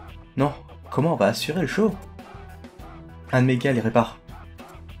 Non, comment on va assurer le show? Un de mes gars les répare.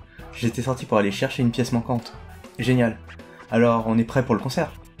 J'étais sorti pour aller chercher une pièce manquante. Génial. Alors on est prêt pour le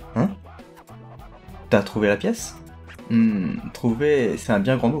concert? Hein? T'as trouvé la pièce? Trouver, c'est un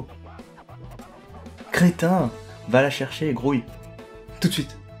bien grand mot. Crétin! Va la chercher, grouille. Tout de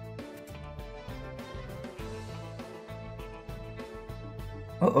suite.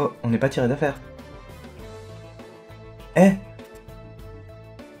 Oh oh, on n'est pas tiré d'affaire. Eh!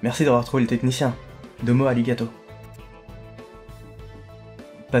 Merci d'avoir trouvé le technicien. Domo arigato.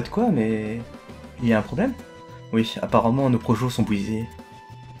 Pas de quoi, mais... Il y a un problème? Oui, apparemment nos projos sont bouillés.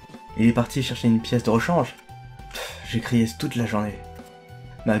 Il est parti chercher une pièce de rechange. J'ai crié toute la journée.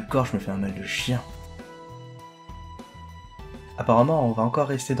 Ma gorge me fait un mal de chien. Apparemment, on va encore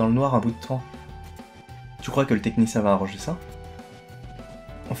rester dans le noir un bout de temps. Tu crois que le technicien va arranger ça?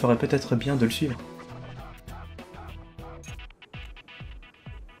 On ferait peut-être bien de le suivre.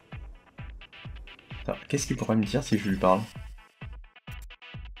 Qu'est-ce qu'il pourrait me dire si je lui parle?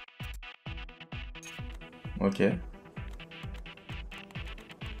 Ok.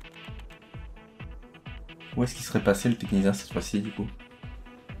 Où est-ce qu'il serait passé le technicien cette fois-ci du coup?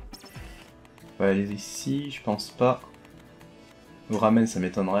 On va aller ici, je pense pas. Nous ramène, ça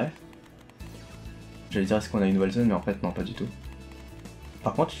m'étonnerait. J'allais dire est-ce qu'on a une nouvelle zone, mais en fait non, pas du tout.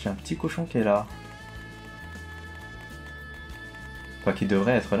 Par contre, j'ai un petit cochon qui est là. Enfin, qui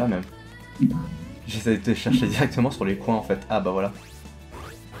devrait être là même. J'essaie de chercher directement sur les coins en fait. Ah bah voilà.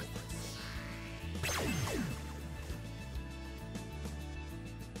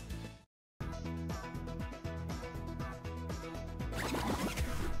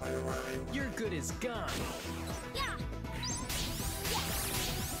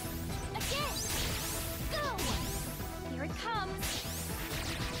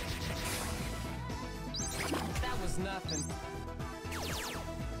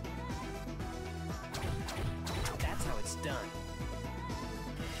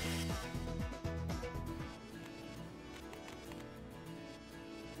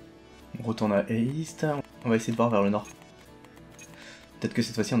 On retourne à East, on va essayer de voir vers le nord. Peut-être que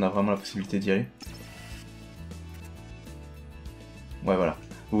cette fois-ci on a vraiment la possibilité d'y aller. Ouais voilà,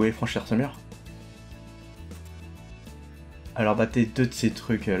 vous voulez franchir ce mur? Alors battez deux de ces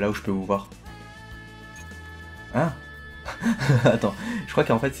trucs là où je peux vous voir. Hein? Attends, je crois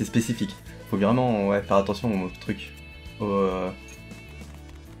qu'en fait c'est spécifique. Faut vraiment ouais, faire attention aux trucs. Aux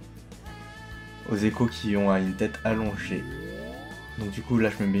échos qui ont une tête allongée. Donc du coup là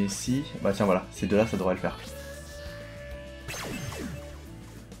je me mets ici. Bah tiens voilà, ces deux là ça devrait le faire.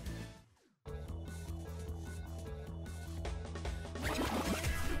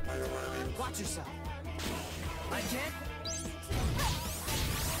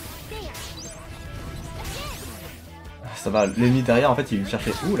 Ça va, l'ennemi derrière en fait il me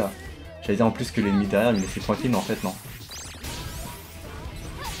cherchait où là? J'allais dire en plus que l'ennemi derrière il me laissait tranquille mais en fait non.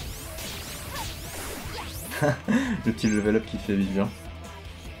 Le petit level up qui fait vite bien.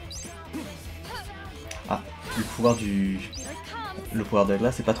 Ah, le pouvoir de la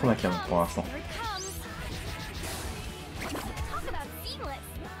glace c'est pas trop ma cam pour l'instant.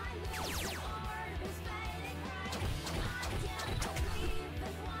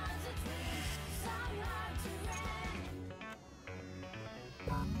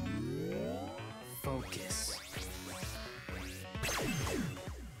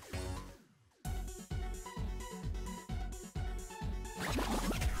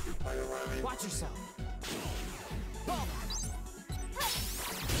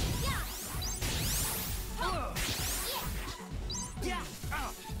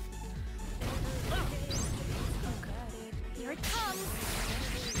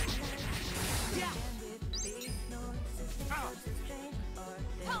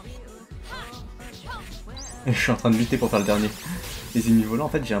 Je suis en train de lutter pour faire le dernier. Les ennemis volants en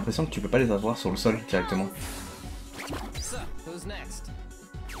fait j'ai l'impression que tu peux pas les avoir sur le sol directement. is next?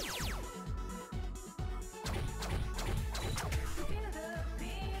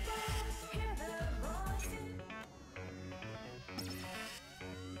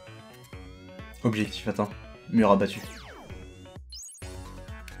 Objectif atteint. Mur abattu.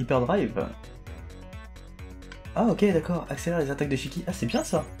 Hyperdrive. Ah ok d'accord, accélère les attaques de Shiki. Ah c'est bien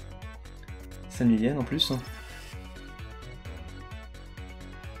ça. 5 millions en plus.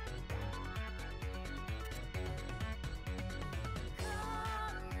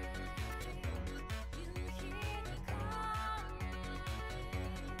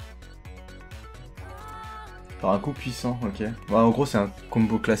 Par un coup puissant, ok. Ouais, en gros c'est un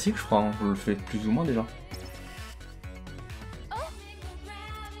combo classique je crois, hein. On le fait plus ou moins déjà.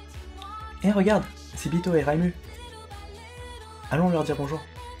 Eh regarde, c'est Bito et Raimu. Allons leur dire bonjour.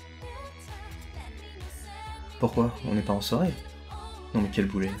 Pourquoi? On n'est pas en soirée? Non mais quel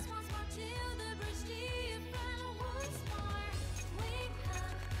boulet.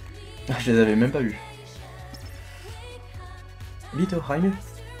 Ah, je les avais même pas vus. Bito, Raimu.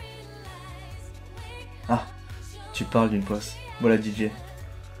 Ah, tu parles d'une poisse. Voilà DJ.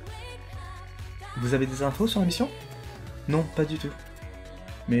 Vous avez des infos sur la mission? Non, pas du tout.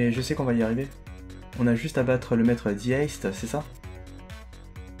 Mais je sais qu'on va y arriver. On a juste à battre le maître d'East, c'est ça?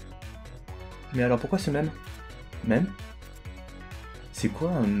 Mais alors pourquoi ce mème? Mème? C'est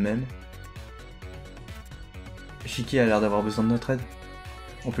quoi un mème? Shiki a l'air d'avoir besoin de notre aide.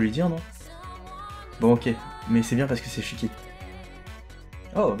 On peut lui dire, non? Bon ok, mais c'est bien parce que c'est Shiki.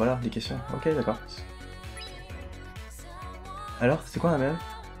 Oh voilà, des questions. Ok d'accord. Alors, c'est quoi un mème?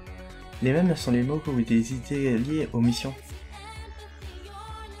 Les mèmes sont les mots ou des idées liées aux missions.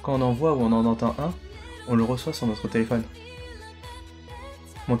 Quand on en voit ou on en entend un, on le reçoit sur notre téléphone.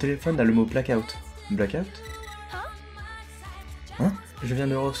 Mon téléphone a le mot blackout. Blackout? Hein? Je viens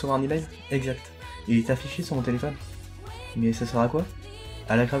de recevoir un email? Exact. Il est affiché sur mon téléphone. Mais ça sert à quoi?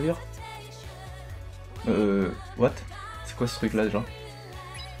 À la gravure? What? C'est quoi ce truc là déjà?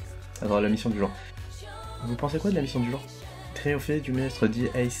 Alors la mission du jour. Vous pensez quoi de la mission du jour? Triompher du maître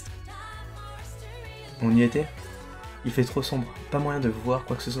d'East. On y était? Il fait trop sombre, pas moyen de voir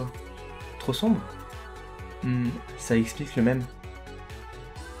quoi que ce soit. Trop sombre? Ça explique le mème.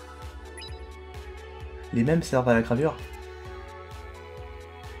 Les mèmes servent à la gravure.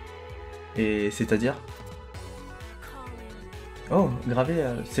 Et c'est-à-dire? Oh, graver,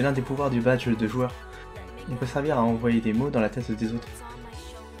 c'est l'un des pouvoirs du badge de joueur. Il peut servir à envoyer des mots dans la tête des autres.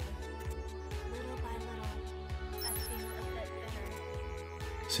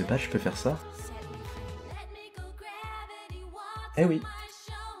 Ce badge peut faire ça? Eh oui.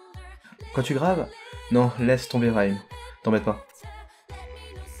 Quand tu graves? Non, laisse tomber Raim. T'embête pas.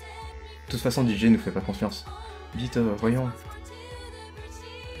 De toute façon, DJ nous fait pas confiance. Vite, voyons.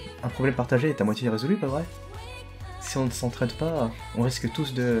 Un problème partagé est à moitié résolu, pas vrai? Si on ne s'entraide pas, on risque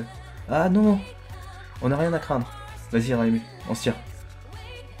tous de... Ah non, non. On n'a rien à craindre. Vas-y Raim, on se tire.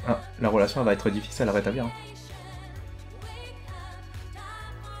 Ah, la relation va être difficile à rétablir. Hein.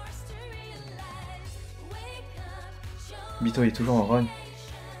 Bito est toujours en run.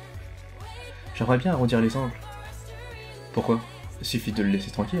 J'aimerais bien arrondir les angles. Pourquoi? Il suffit de le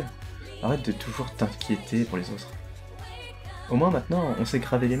laisser tranquille. Arrête de toujours t'inquiéter pour les autres. Au moins maintenant, on sait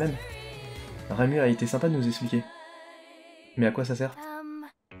graver les mêmes. Raimu a été sympa de nous expliquer. Mais à quoi ça sert?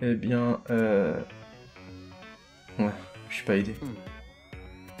 Eh bien, ouais, je suis pas aidé.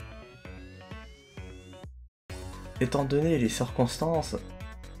 Étant donné les circonstances...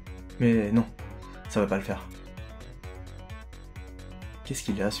 Mais non, ça va pas le faire. Qu'est-ce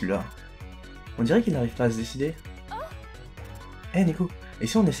qu'il a, celui-là? On dirait qu'il n'arrive pas à se décider. Eh hey, Nico, et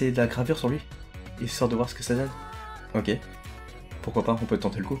si on essayait de la gravure sur lui? Histoire de voir ce que ça donne. Ok. Pourquoi pas, on peut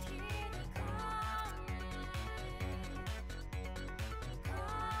tenter le coup.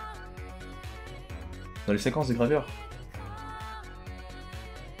 Dans les séquences de gravure.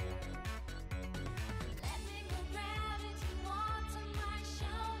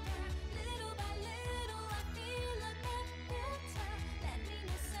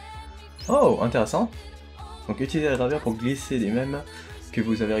 Oh, intéressant. Donc utilisez la gravure pour glisser des mèmes que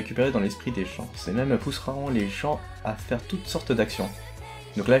vous avez récupérés dans l'esprit des gens. Ces mèmes pousseront les gens à faire toutes sortes d'actions.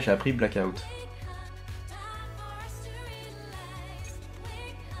 Donc là j'ai appris blackout.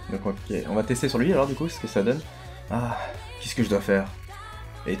 Donc ok, on va tester sur lui alors du coup ce que ça donne. Ah, qu'est-ce que je dois faire?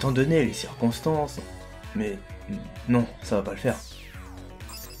 Étant donné les circonstances... Mais non, ça va pas le faire.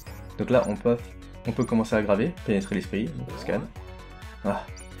 Donc là on peut commencer à graver, pénétrer l'esprit, donc on scanne. Ah,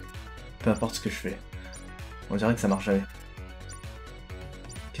 peu importe ce que je fais. On dirait que ça marche jamais.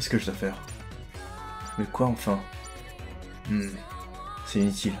 Qu'est-ce que je dois faire? Mais quoi enfin? C'est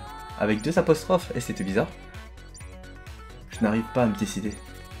inutile. Avec 2 apostrophes, et c'était bizarre. Je n'arrive pas à me décider.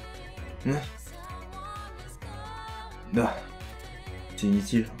 Ah. C'est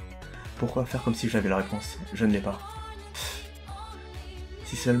inutile. Pourquoi faire comme si j'avais la réponse? Je ne l'ai pas.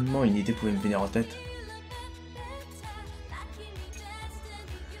 Si seulement une idée pouvait me venir en tête.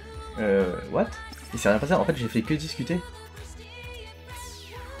 What? Il s'est rien passé, en fait j'ai fait que discuter.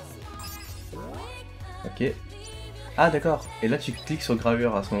 Ok. Ah d'accord, et là tu cliques sur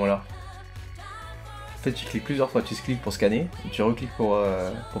gravure à ce moment-là. En fait tu cliques plusieurs fois, tu cliques pour scanner, tu recliques pour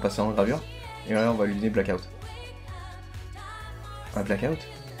passer en gravure, et là on va lui donner blackout. Un blackout?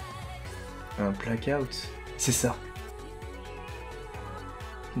 Un blackout? C'est ça.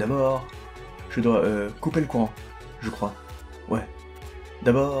 D'abord, je dois couper le courant, je crois. Ouais.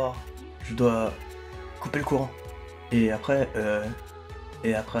 D'abord, je dois couper le courant. Et après,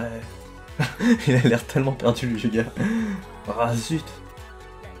 il a l'air tellement perdu le gars. Ah zut.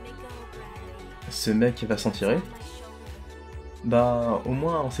 Ce mec va s'en tirer. Bah, au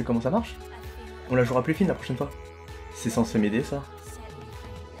moins on sait comment ça marche. On la jouera plus fine la prochaine fois. C'est censé m'aider ça.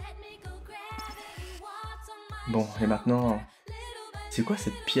 Bon, et maintenant... C'est quoi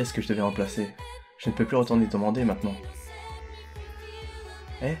cette pièce que je devais remplacer? Je ne peux plus retourner demander maintenant.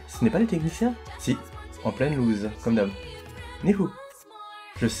 Eh, ce n'est pas les techniciens? Si, en pleine loose, comme d'hab. Nihou.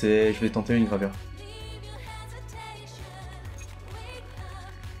 Je sais, je vais tenter une gravure.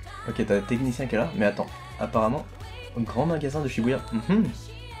 Ok, t'as le technicien qui est là, mais attends. Apparemment, au grand magasin de Shibuya.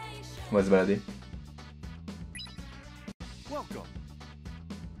 On va se balader.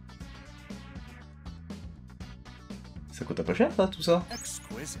 Ça coûte un peu cher, ça, tout ça.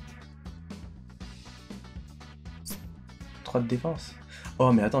 3 de défense.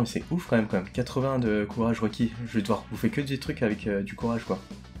 Oh, mais attends, mais c'est ouf quand même. 80 de courage requis. Je vais devoir bouffer que des trucs avec du courage, quoi.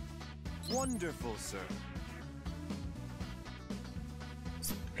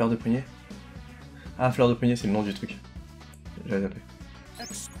 Fleur de poignet. Ah, fleur de poignet, c'est le nom du truc. J'avais zappé.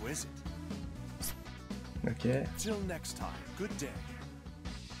 Ok.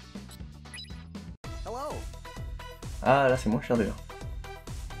 Ah, là, c'est moins cher déjà.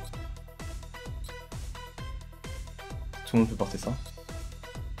 Tout le monde peut porter ça.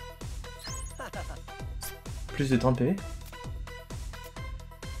 Plus de 30 PV.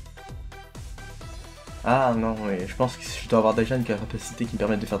 Ah non, mais je pense que je dois avoir déjà une capacité qui me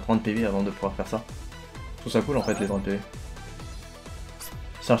permette de faire 30 PV avant de pouvoir faire ça. Je trouve ça cool en fait les 30 PV.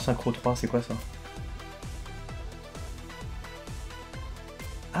 C'est un synchro 3, c'est quoi ça?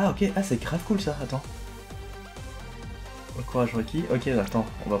 Ah ok, ah c'est grave cool ça, attends. Au courage requis, ok attends,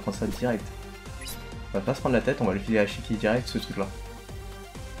 on va prendre ça direct. On va pas se prendre la tête, on va le filer à Shiki direct ce truc là.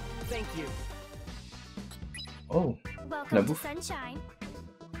 Oh, la bouffe.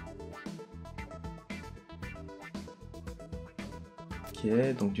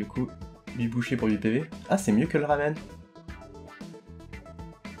 Ok, donc du coup, 8 bouchées pour 8 PV. Ah, c'est mieux que le ramen.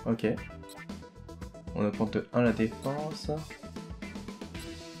 Ok. On augmente de 1 la défense.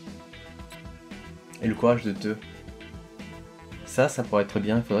 Et le courage de 2. Ça pourrait être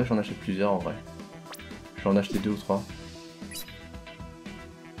bien, il faudrait que j'en achète plusieurs en vrai. Je vais en acheter 2 ou 3.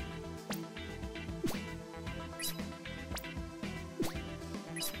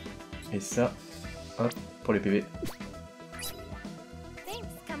 Et ça, hop, pour les PV.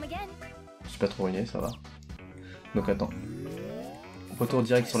 Je suis pas trop ruiné, ça va. Donc attends. Retour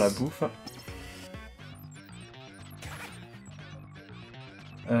direct sur la bouffe.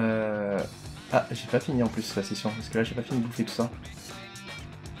 Ah, j'ai pas fini en plus la session, parce que là j'ai pas fini de bouffer tout ça.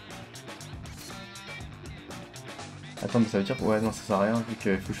 Attends, mais ça veut dire... Ouais, non, ça sert à rien, vu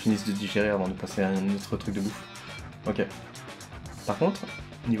qu'il faut que je finisse de digérer avant de passer à un autre truc de bouffe. Ok. Par contre,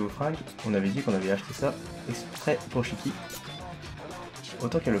 niveau fringue, on avait dit qu'on avait acheté ça exprès pour Shiki.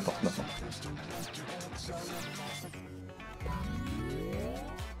 Autant qu'elle le porte maintenant.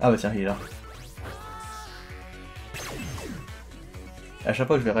 Ah bah tiens, il est là. À chaque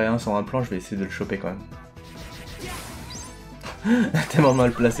fois que je verrai un sur un plan, je vais essayer de le choper quand même. Tellement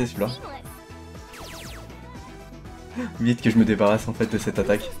mal placé celui-là. Vite que je me débarrasse en fait de cette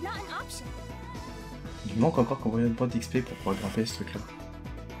attaque. Il manque encore combien de points d'XP pour pouvoir grimper ce truc là.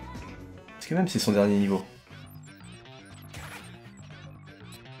 Parce que même c'est son dernier niveau.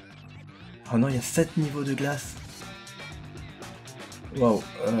 Oh non, il y a 7 niveaux de glace. Waouh.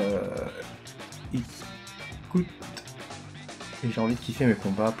 Il coûte... Et j'ai envie de kiffer mes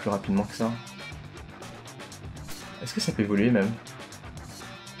combats plus rapidement que ça. Est-ce que ça peut évoluer même?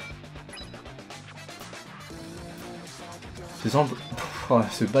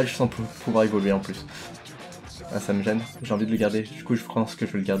 Ce badge semble pouvoir évoluer en plus. Ah, ça me gêne, j'ai envie de le garder. Du coup je pense que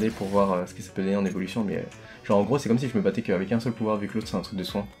je vais le garder pour voir ce que ça peut donner en évolution. Mais genre en gros c'est comme si je me battais qu'avec un seul pouvoir vu que l'autre c'est un truc de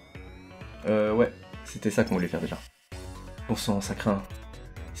soin. Ouais, c'était ça qu'on voulait faire déjà. Bon sang, ça craint.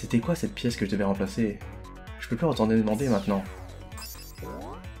 C'était quoi cette pièce que je devais remplacer? Je peux plus retourner demander maintenant.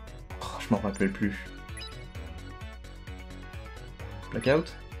 Oh, je m'en rappelle plus.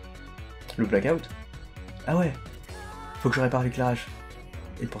 Blackout? Le blackout? Ah ouais! Faut que je répare l'éclairage.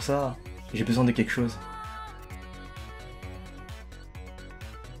 Et pour ça, j'ai besoin de quelque chose.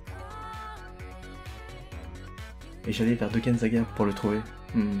 Et j'allais vers Kenzaga pour le trouver.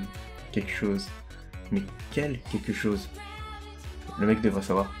 Quelque chose. Mais quel quelque chose? Le mec devrait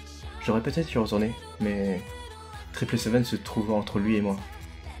savoir. J'aurais peut-être y retourner, mais... 777 se trouve entre lui et moi.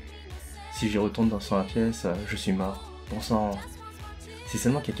 Si j'y retourne dans la pièce, je suis mort. Bon sang... Si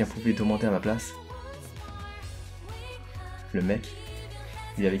seulement quelqu'un pouvait demander à ma place. Le mec...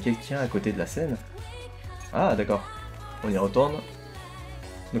 Il y avait quelqu'un à côté de la scène. Ah d'accord. On y retourne.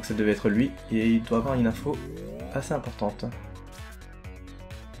 Donc ça devait être lui, et il doit avoir une info assez importante.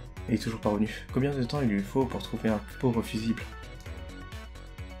 Il est toujours pas revenu. Combien de temps il lui faut pour trouver un pauvre fusible?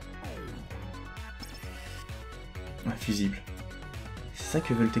 Un fusible. C'est ça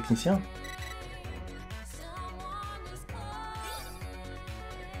que veut le technicien?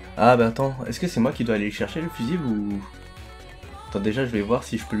 Ah bah attends, est-ce que c'est moi qui dois aller chercher le fusible ou... Attends, déjà je vais voir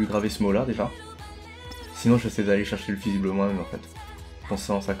si je peux lui graver ce mot là déjà. Sinon j'essaie d'aller chercher le fusible moi-même en fait. Bon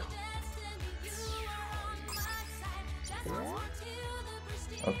c'est en sacre.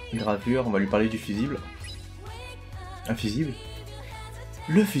 Hop, gravure, on va lui parler du fusible. Un fusible?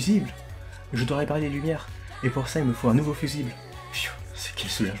 Le fusible! Je dois réparer les lumières. Et pour ça il me faut un nouveau fusible. C'est quel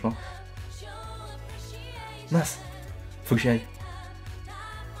soulagement. Mince! Faut que j'y aille.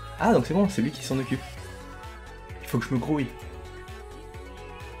 Ah donc c'est bon, c'est lui qui s'en occupe. Il faut que je me grouille.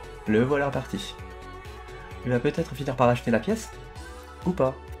 Le voilà reparti. Il va peut-être finir par acheter la pièce? Ou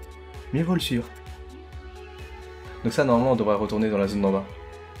pas? Mieux vaut le suivre. Donc ça normalement on devrait retourner dans la zone d'en bas.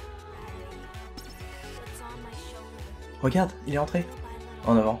 Regarde, il est entré.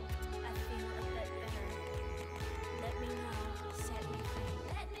 En avant.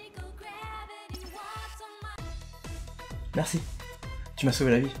 Merci. Tu m'as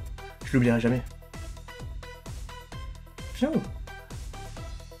sauvé la vie. Je l'oublierai jamais. Fiou.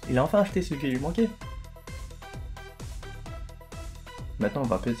 Il a enfin acheté ce qui lui manquait. Maintenant on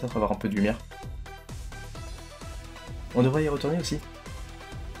va peut-être avoir un peu de lumière. On devrait y retourner aussi.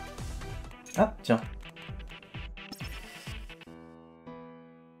 Ah, tiens.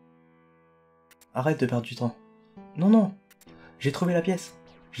 Arrête de perdre du temps. Non, non. J'ai trouvé la pièce.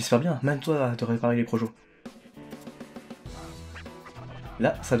 J'espère bien, même toi, de réparer les projets.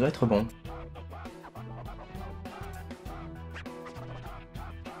 Là, ça doit être bon.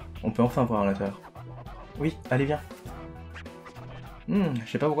 On peut enfin voir à l'intérieur. Oui, allez, viens.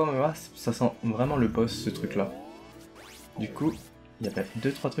 Je sais pas pourquoi, mais ça sent vraiment le boss, ce truc-là. Du coup, il y a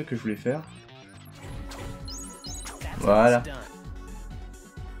 2-3 trucs que je voulais faire. Voilà.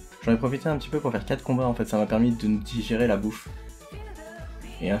 J'en ai profité un petit peu pour faire 4 combats, en fait, ça m'a permis de digérer la bouffe.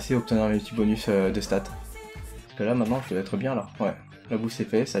 Et ainsi obtenir mes petits bonus de stats. Parce que là, maintenant, je dois être bien là. Ouais, la bouffe c'est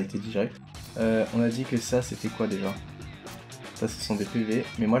fait, ça a été digéré. On a dit que ça, c'était quoi déjà? Ça, ce sont des PV,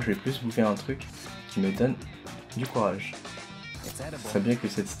 mais moi, je vais plus bouffer un truc qui me donne du courage. Ce serait bien que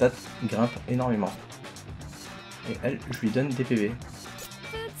cette stat grimpe énormément. Et elle, je lui donne des PV.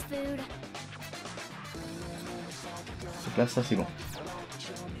 Donc là, ça c'est bon.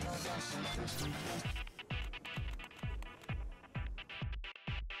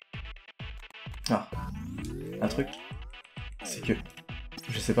 Ah, un truc, c'est que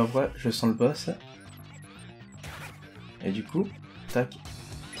je sais pas pourquoi, je sens le boss. Et du coup, tac.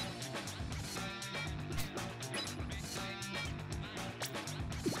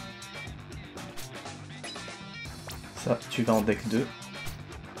 Ça, tu vas en deck 2.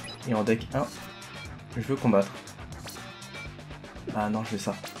 Et en deck 1, je veux combattre. Ah non, je veux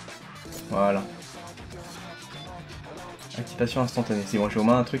ça. Voilà. Activation instantanée. C'est bon, j'ai au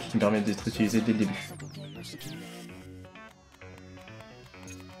moins un truc qui me permet d'être utilisé dès le début.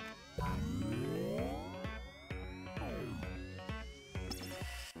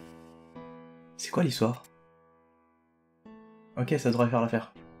 C'est quoi l'histoire? Ok, ça devrait faire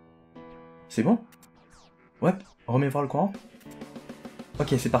l'affaire. C'est bon? Ouais, remets voir le courant.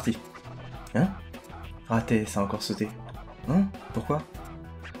 Ok, c'est parti. Hein? Raté, ça a encore sauté. Hein? Pourquoi?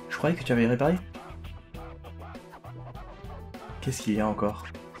 Je croyais que tu avais réparé. Qu'est-ce qu'il y a encore?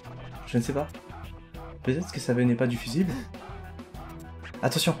 Je ne sais pas. Peut-être que ça venait pas du fusible?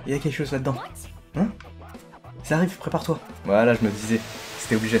 Attention, il y a quelque chose là-dedans. Hein? Ça arrive, prépare-toi. Voilà, je me disais,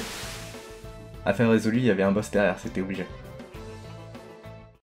 c'était obligé. Affaire résolue, il y avait un boss derrière, c'était obligé.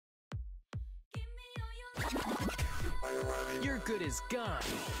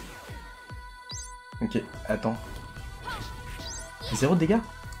 Ok, attends. 0 de dégâts.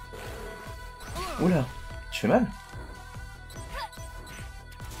 Oula, tu fais mal.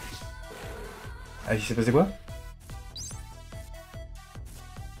 Ah, il s'est passé quoi?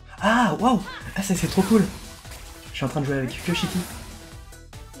 Ah, waouh! Ah, ça c'est trop cool! Je suis en train de jouer avec Kyoshiki.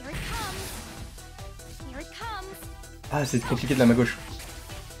 Ah, c'est compliqué de la main gauche.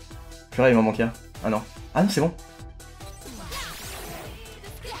 Purée, il m'en manque un. Ah non. Ah non, c'est bon.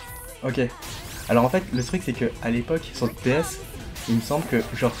 Ok. Alors en fait, le truc c'est que à l'époque, sur le PS, il me semble que,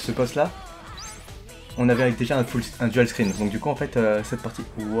 genre, ce poste là, on avait déjà un dual screen. Donc du coup, en fait, cette partie...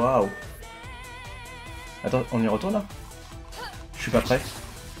 Waouh! Attends, on y retourne là? Je suis pas prêt.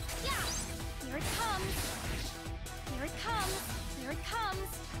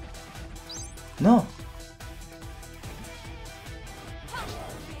 Non!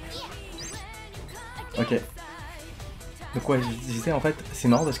 Ok. Donc ouais, je disais en fait, c'est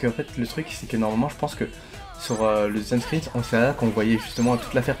marrant parce que en fait, le truc c'est que normalement je pense que sur le deuxième screen, on sait là qu'on voyait justement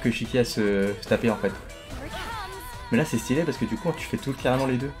toute l'affaire que Shiki a se taper en fait. Mais là c'est stylé parce que du coup tu fais tout carrément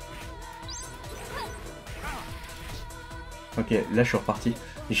les deux. Ok, là je suis reparti.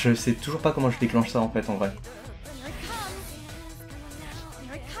 Et je sais toujours pas comment je déclenche ça en fait en vrai.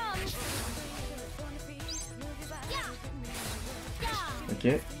 Ok,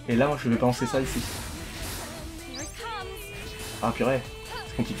 et là moi je vais balancer ça ici. Ah purée,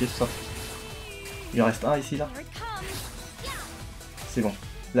 c'est compliqué tout ça. Il en reste un ici là. C'est bon,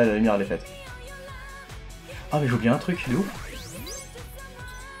 là la lumière elle est faite. Ah mais j'ai oublié un truc, de ouf.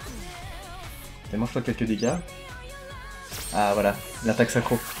 Et mange-toi quelques dégâts. Ah voilà, l'attaque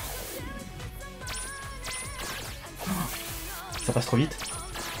sacro. Ça passe trop vite.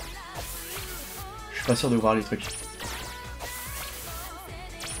 Je suis pas sûr de voir les trucs.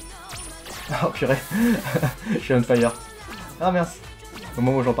 Oh purée. Je suis on fire. Ah mince. Au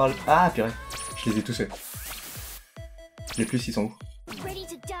moment où j'en parle. Ah purée. Je les ai tous faits. Les plus ils sont où?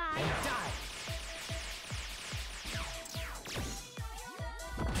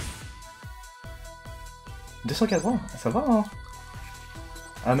 280, ça va hein.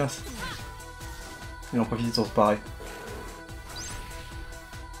 Ah mince. Il en profite sur ce pareil.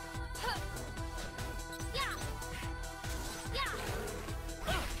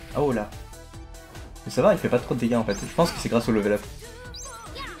 Oh là. Mais ça va, il fait pas trop de dégâts en fait. Je pense que c'est grâce au level up.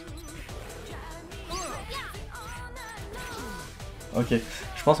 Ok.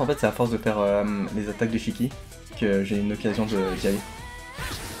 Je pense en fait c'est à force de faire les attaques de Shiki que j'ai une occasion d'y aller.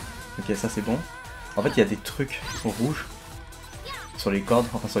 Ok, ça c'est bon. En fait il y a des trucs rouges sur les cordes,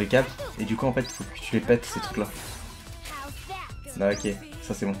 enfin sur les câbles, et du coup en fait il faut que tu les pètes ces trucs là. Ah, ok,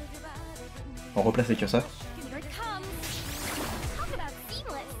 ça c'est bon. On replace les curseurs.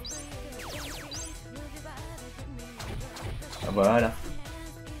 Ah, voilà.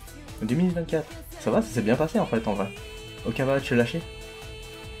 2024. Ça va, ça s'est bien passé en fait en vrai. Aucun badge lâché.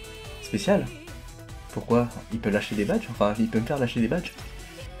 Spécial. Pourquoi? Il peut lâcher des badges? Enfin, il peut me faire lâcher des badges.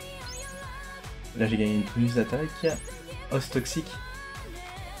 Là j'ai gagné une plus d'attaque. Os toxique.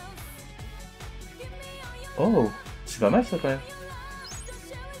 Oh, c'est pas mal ça quand même.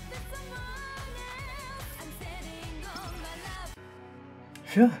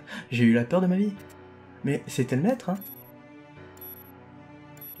 J'ai eu la peur de ma vie. Mais c'était le maître, hein.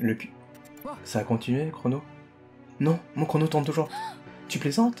 Le cul. Ça a continué le chrono. Non, mon chrono tourne toujours. Tu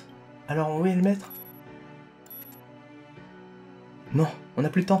plaisantes? Alors où est le maître? Non, on n'a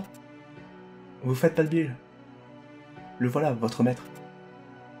plus le temps. Vous faites pas de bulle. Le voilà, votre maître.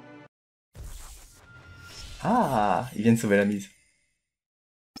 Ah, il vient de sauver la mise.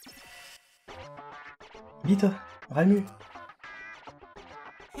 Vite, Ramu.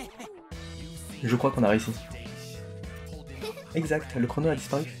 Je crois qu'on a réussi. Exact, le chrono a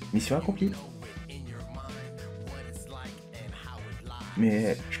disparu. Mission accomplie.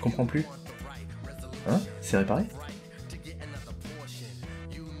 Mais je comprends plus. Hein? C'est réparé?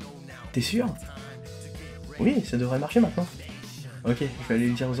 T'es sûr? Oui, ça devrait marcher maintenant. Ok, je vais aller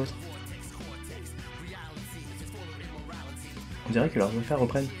le dire aux autres. On dirait que leurs affaires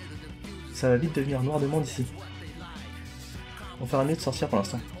reprennent. Ça va vite devenir noir de monde ici. On fera mieux de sortir pour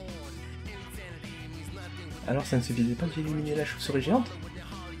l'instant. Alors ça ne suffisait pas d'éliminer la chauve-souris géante?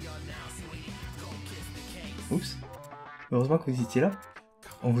 Oups. Heureusement que vous étiez là.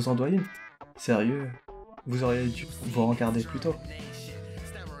 On vous en doit une. Sérieux, vous auriez dû vous rencarder plus tôt.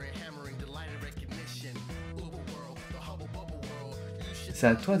 C'est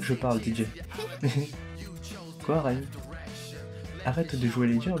à toi que je parle, DJ. Quoi, Ryan? Arrête de jouer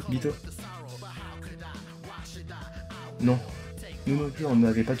les durs, Bito. Non. Nous non plus, on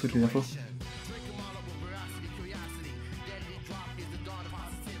n'avait pas toutes les infos.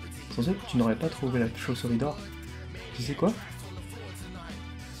 Sans eux, tu n'aurais pas trouvé la chauve-souris d'or. Tu sais quoi?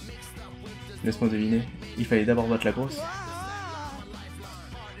 Laisse-moi deviner, il fallait d'abord battre la grosse.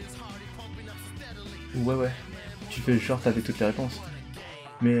 Ouais, tu fais genre t'avais toutes les réponses.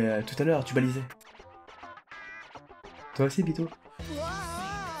 Mais tout à l'heure, tu balisais. Toi aussi, Bito?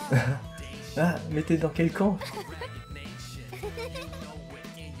 Ah, mais t'es dans quel camp?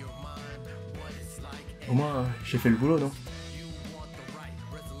 Au moins, j'ai fait le boulot, non?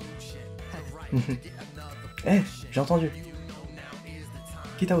 Eh, j'ai entendu.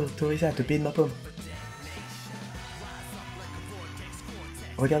 Qui t'a autorisé à te payer de ma pomme?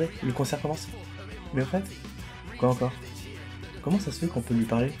 Regardez, le concert commence. Mais en fait, quoi encore? Comment ça se fait qu'on peut lui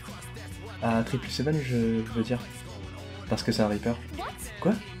parler? À Triple Seven, je veux dire. Parce que c'est un Reaper.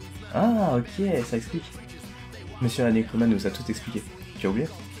 Quoi? Ah, ok, ça explique. Monsieur Anekoma nous a tout expliqué. Tu as oublié?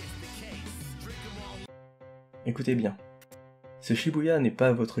 Écoutez bien. Ce Shibuya n'est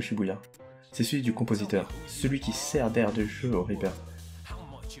pas votre Shibuya. C'est celui du compositeur, celui qui sert d'air de jeu au Reaper.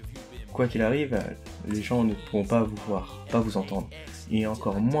 Quoi qu'il arrive, les gens ne pourront pas vous voir, pas vous entendre, et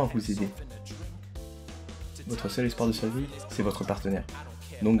encore moins vous aider. Votre seul espoir de survie, c'est votre partenaire.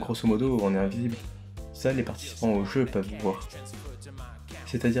 Donc grosso modo, on est invisible. Seuls les participants au jeu peuvent vous voir.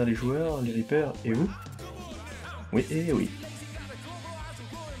 C'est-à-dire les joueurs, les Reapers et vous? Oui et oui.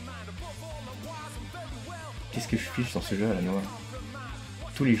 Qu'est-ce que je fiche dans ce jeu à la noix?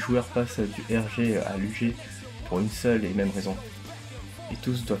 Tous les joueurs passent du RG à l'UG pour une seule et même raison. Et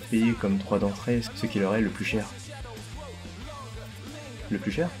tous doivent payer comme droit d'entrée ce qui leur est le plus cher. Le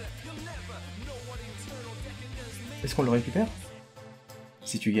plus cher? Est-ce qu'on le récupère?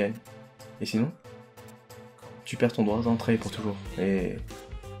 Si tu gagnes. Et sinon? Tu perds ton droit d'entrée pour toujours. Et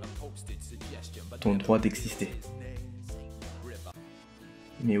ton droit d'exister.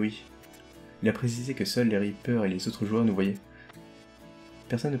 Mais oui. Il a précisé que seuls les Reapers et les autres joueurs nous voyaient.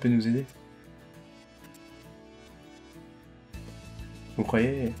 Personne ne peut nous aider. Vous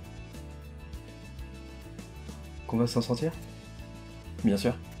croyez qu'on va s'en sortir? Bien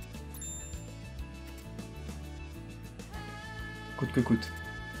sûr. Coûte que coûte.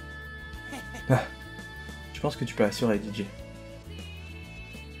 Ah, je pense que tu peux assurer DJ.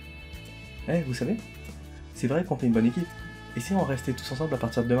 Eh, vous savez, c'est vrai qu'on fait une bonne équipe. Et si on restait tous ensemble à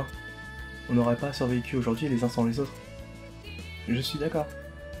partir de demain? On n'aurait pas survécu aujourd'hui les uns sans les autres. Je suis d'accord.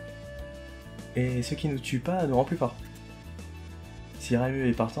 Et ce qui nous tue pas nous rend plus forts. Si RESEAU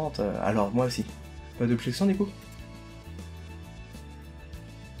est partante, alors moi aussi. Pas d'objection du coup?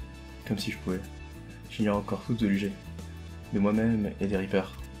 Comme si je pouvais. J'ignore encore tout de l'UG. De moi-même et des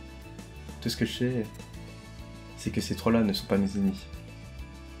Reapers. Tout ce que je sais, c'est que ces trois-là ne sont pas mes ennemis.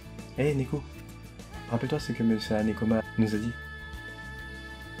 Hé Neko, rappelle-toi ce que Monsieur Anekoma nous a dit.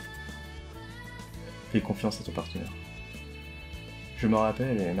 Fais confiance à ton partenaire. Je me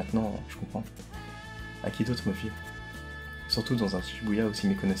rappelle et maintenant je comprends. À qui d'autre me fier? Surtout dans un Shibuya aussi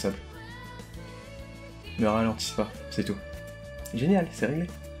méconnaissable. Ne ralentisse pas, c'est tout. Génial, c'est réglé.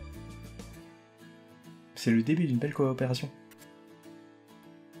 C'est le début d'une belle coopération.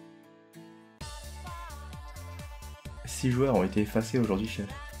 6 joueurs ont été effacés aujourd'hui, chef.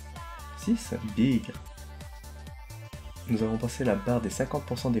 6? Big. Nous avons passé la barre des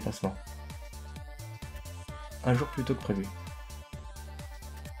 50% d'effacement. Un jour plus tôt que prévu.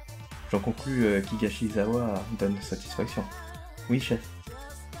 J'en conclus qu'Higashizawa donne satisfaction. Oui, chef.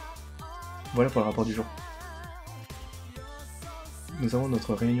 Voilà pour le rapport du jour. Nous avons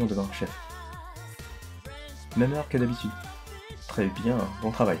notre réunion demain, chef. Même heure que d'habitude. Très bien, bon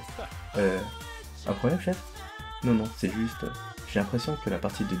travail. Un problème, chef? Non, c'est juste... j'ai l'impression que la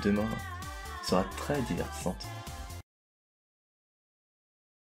partie de demain sera très divertissante.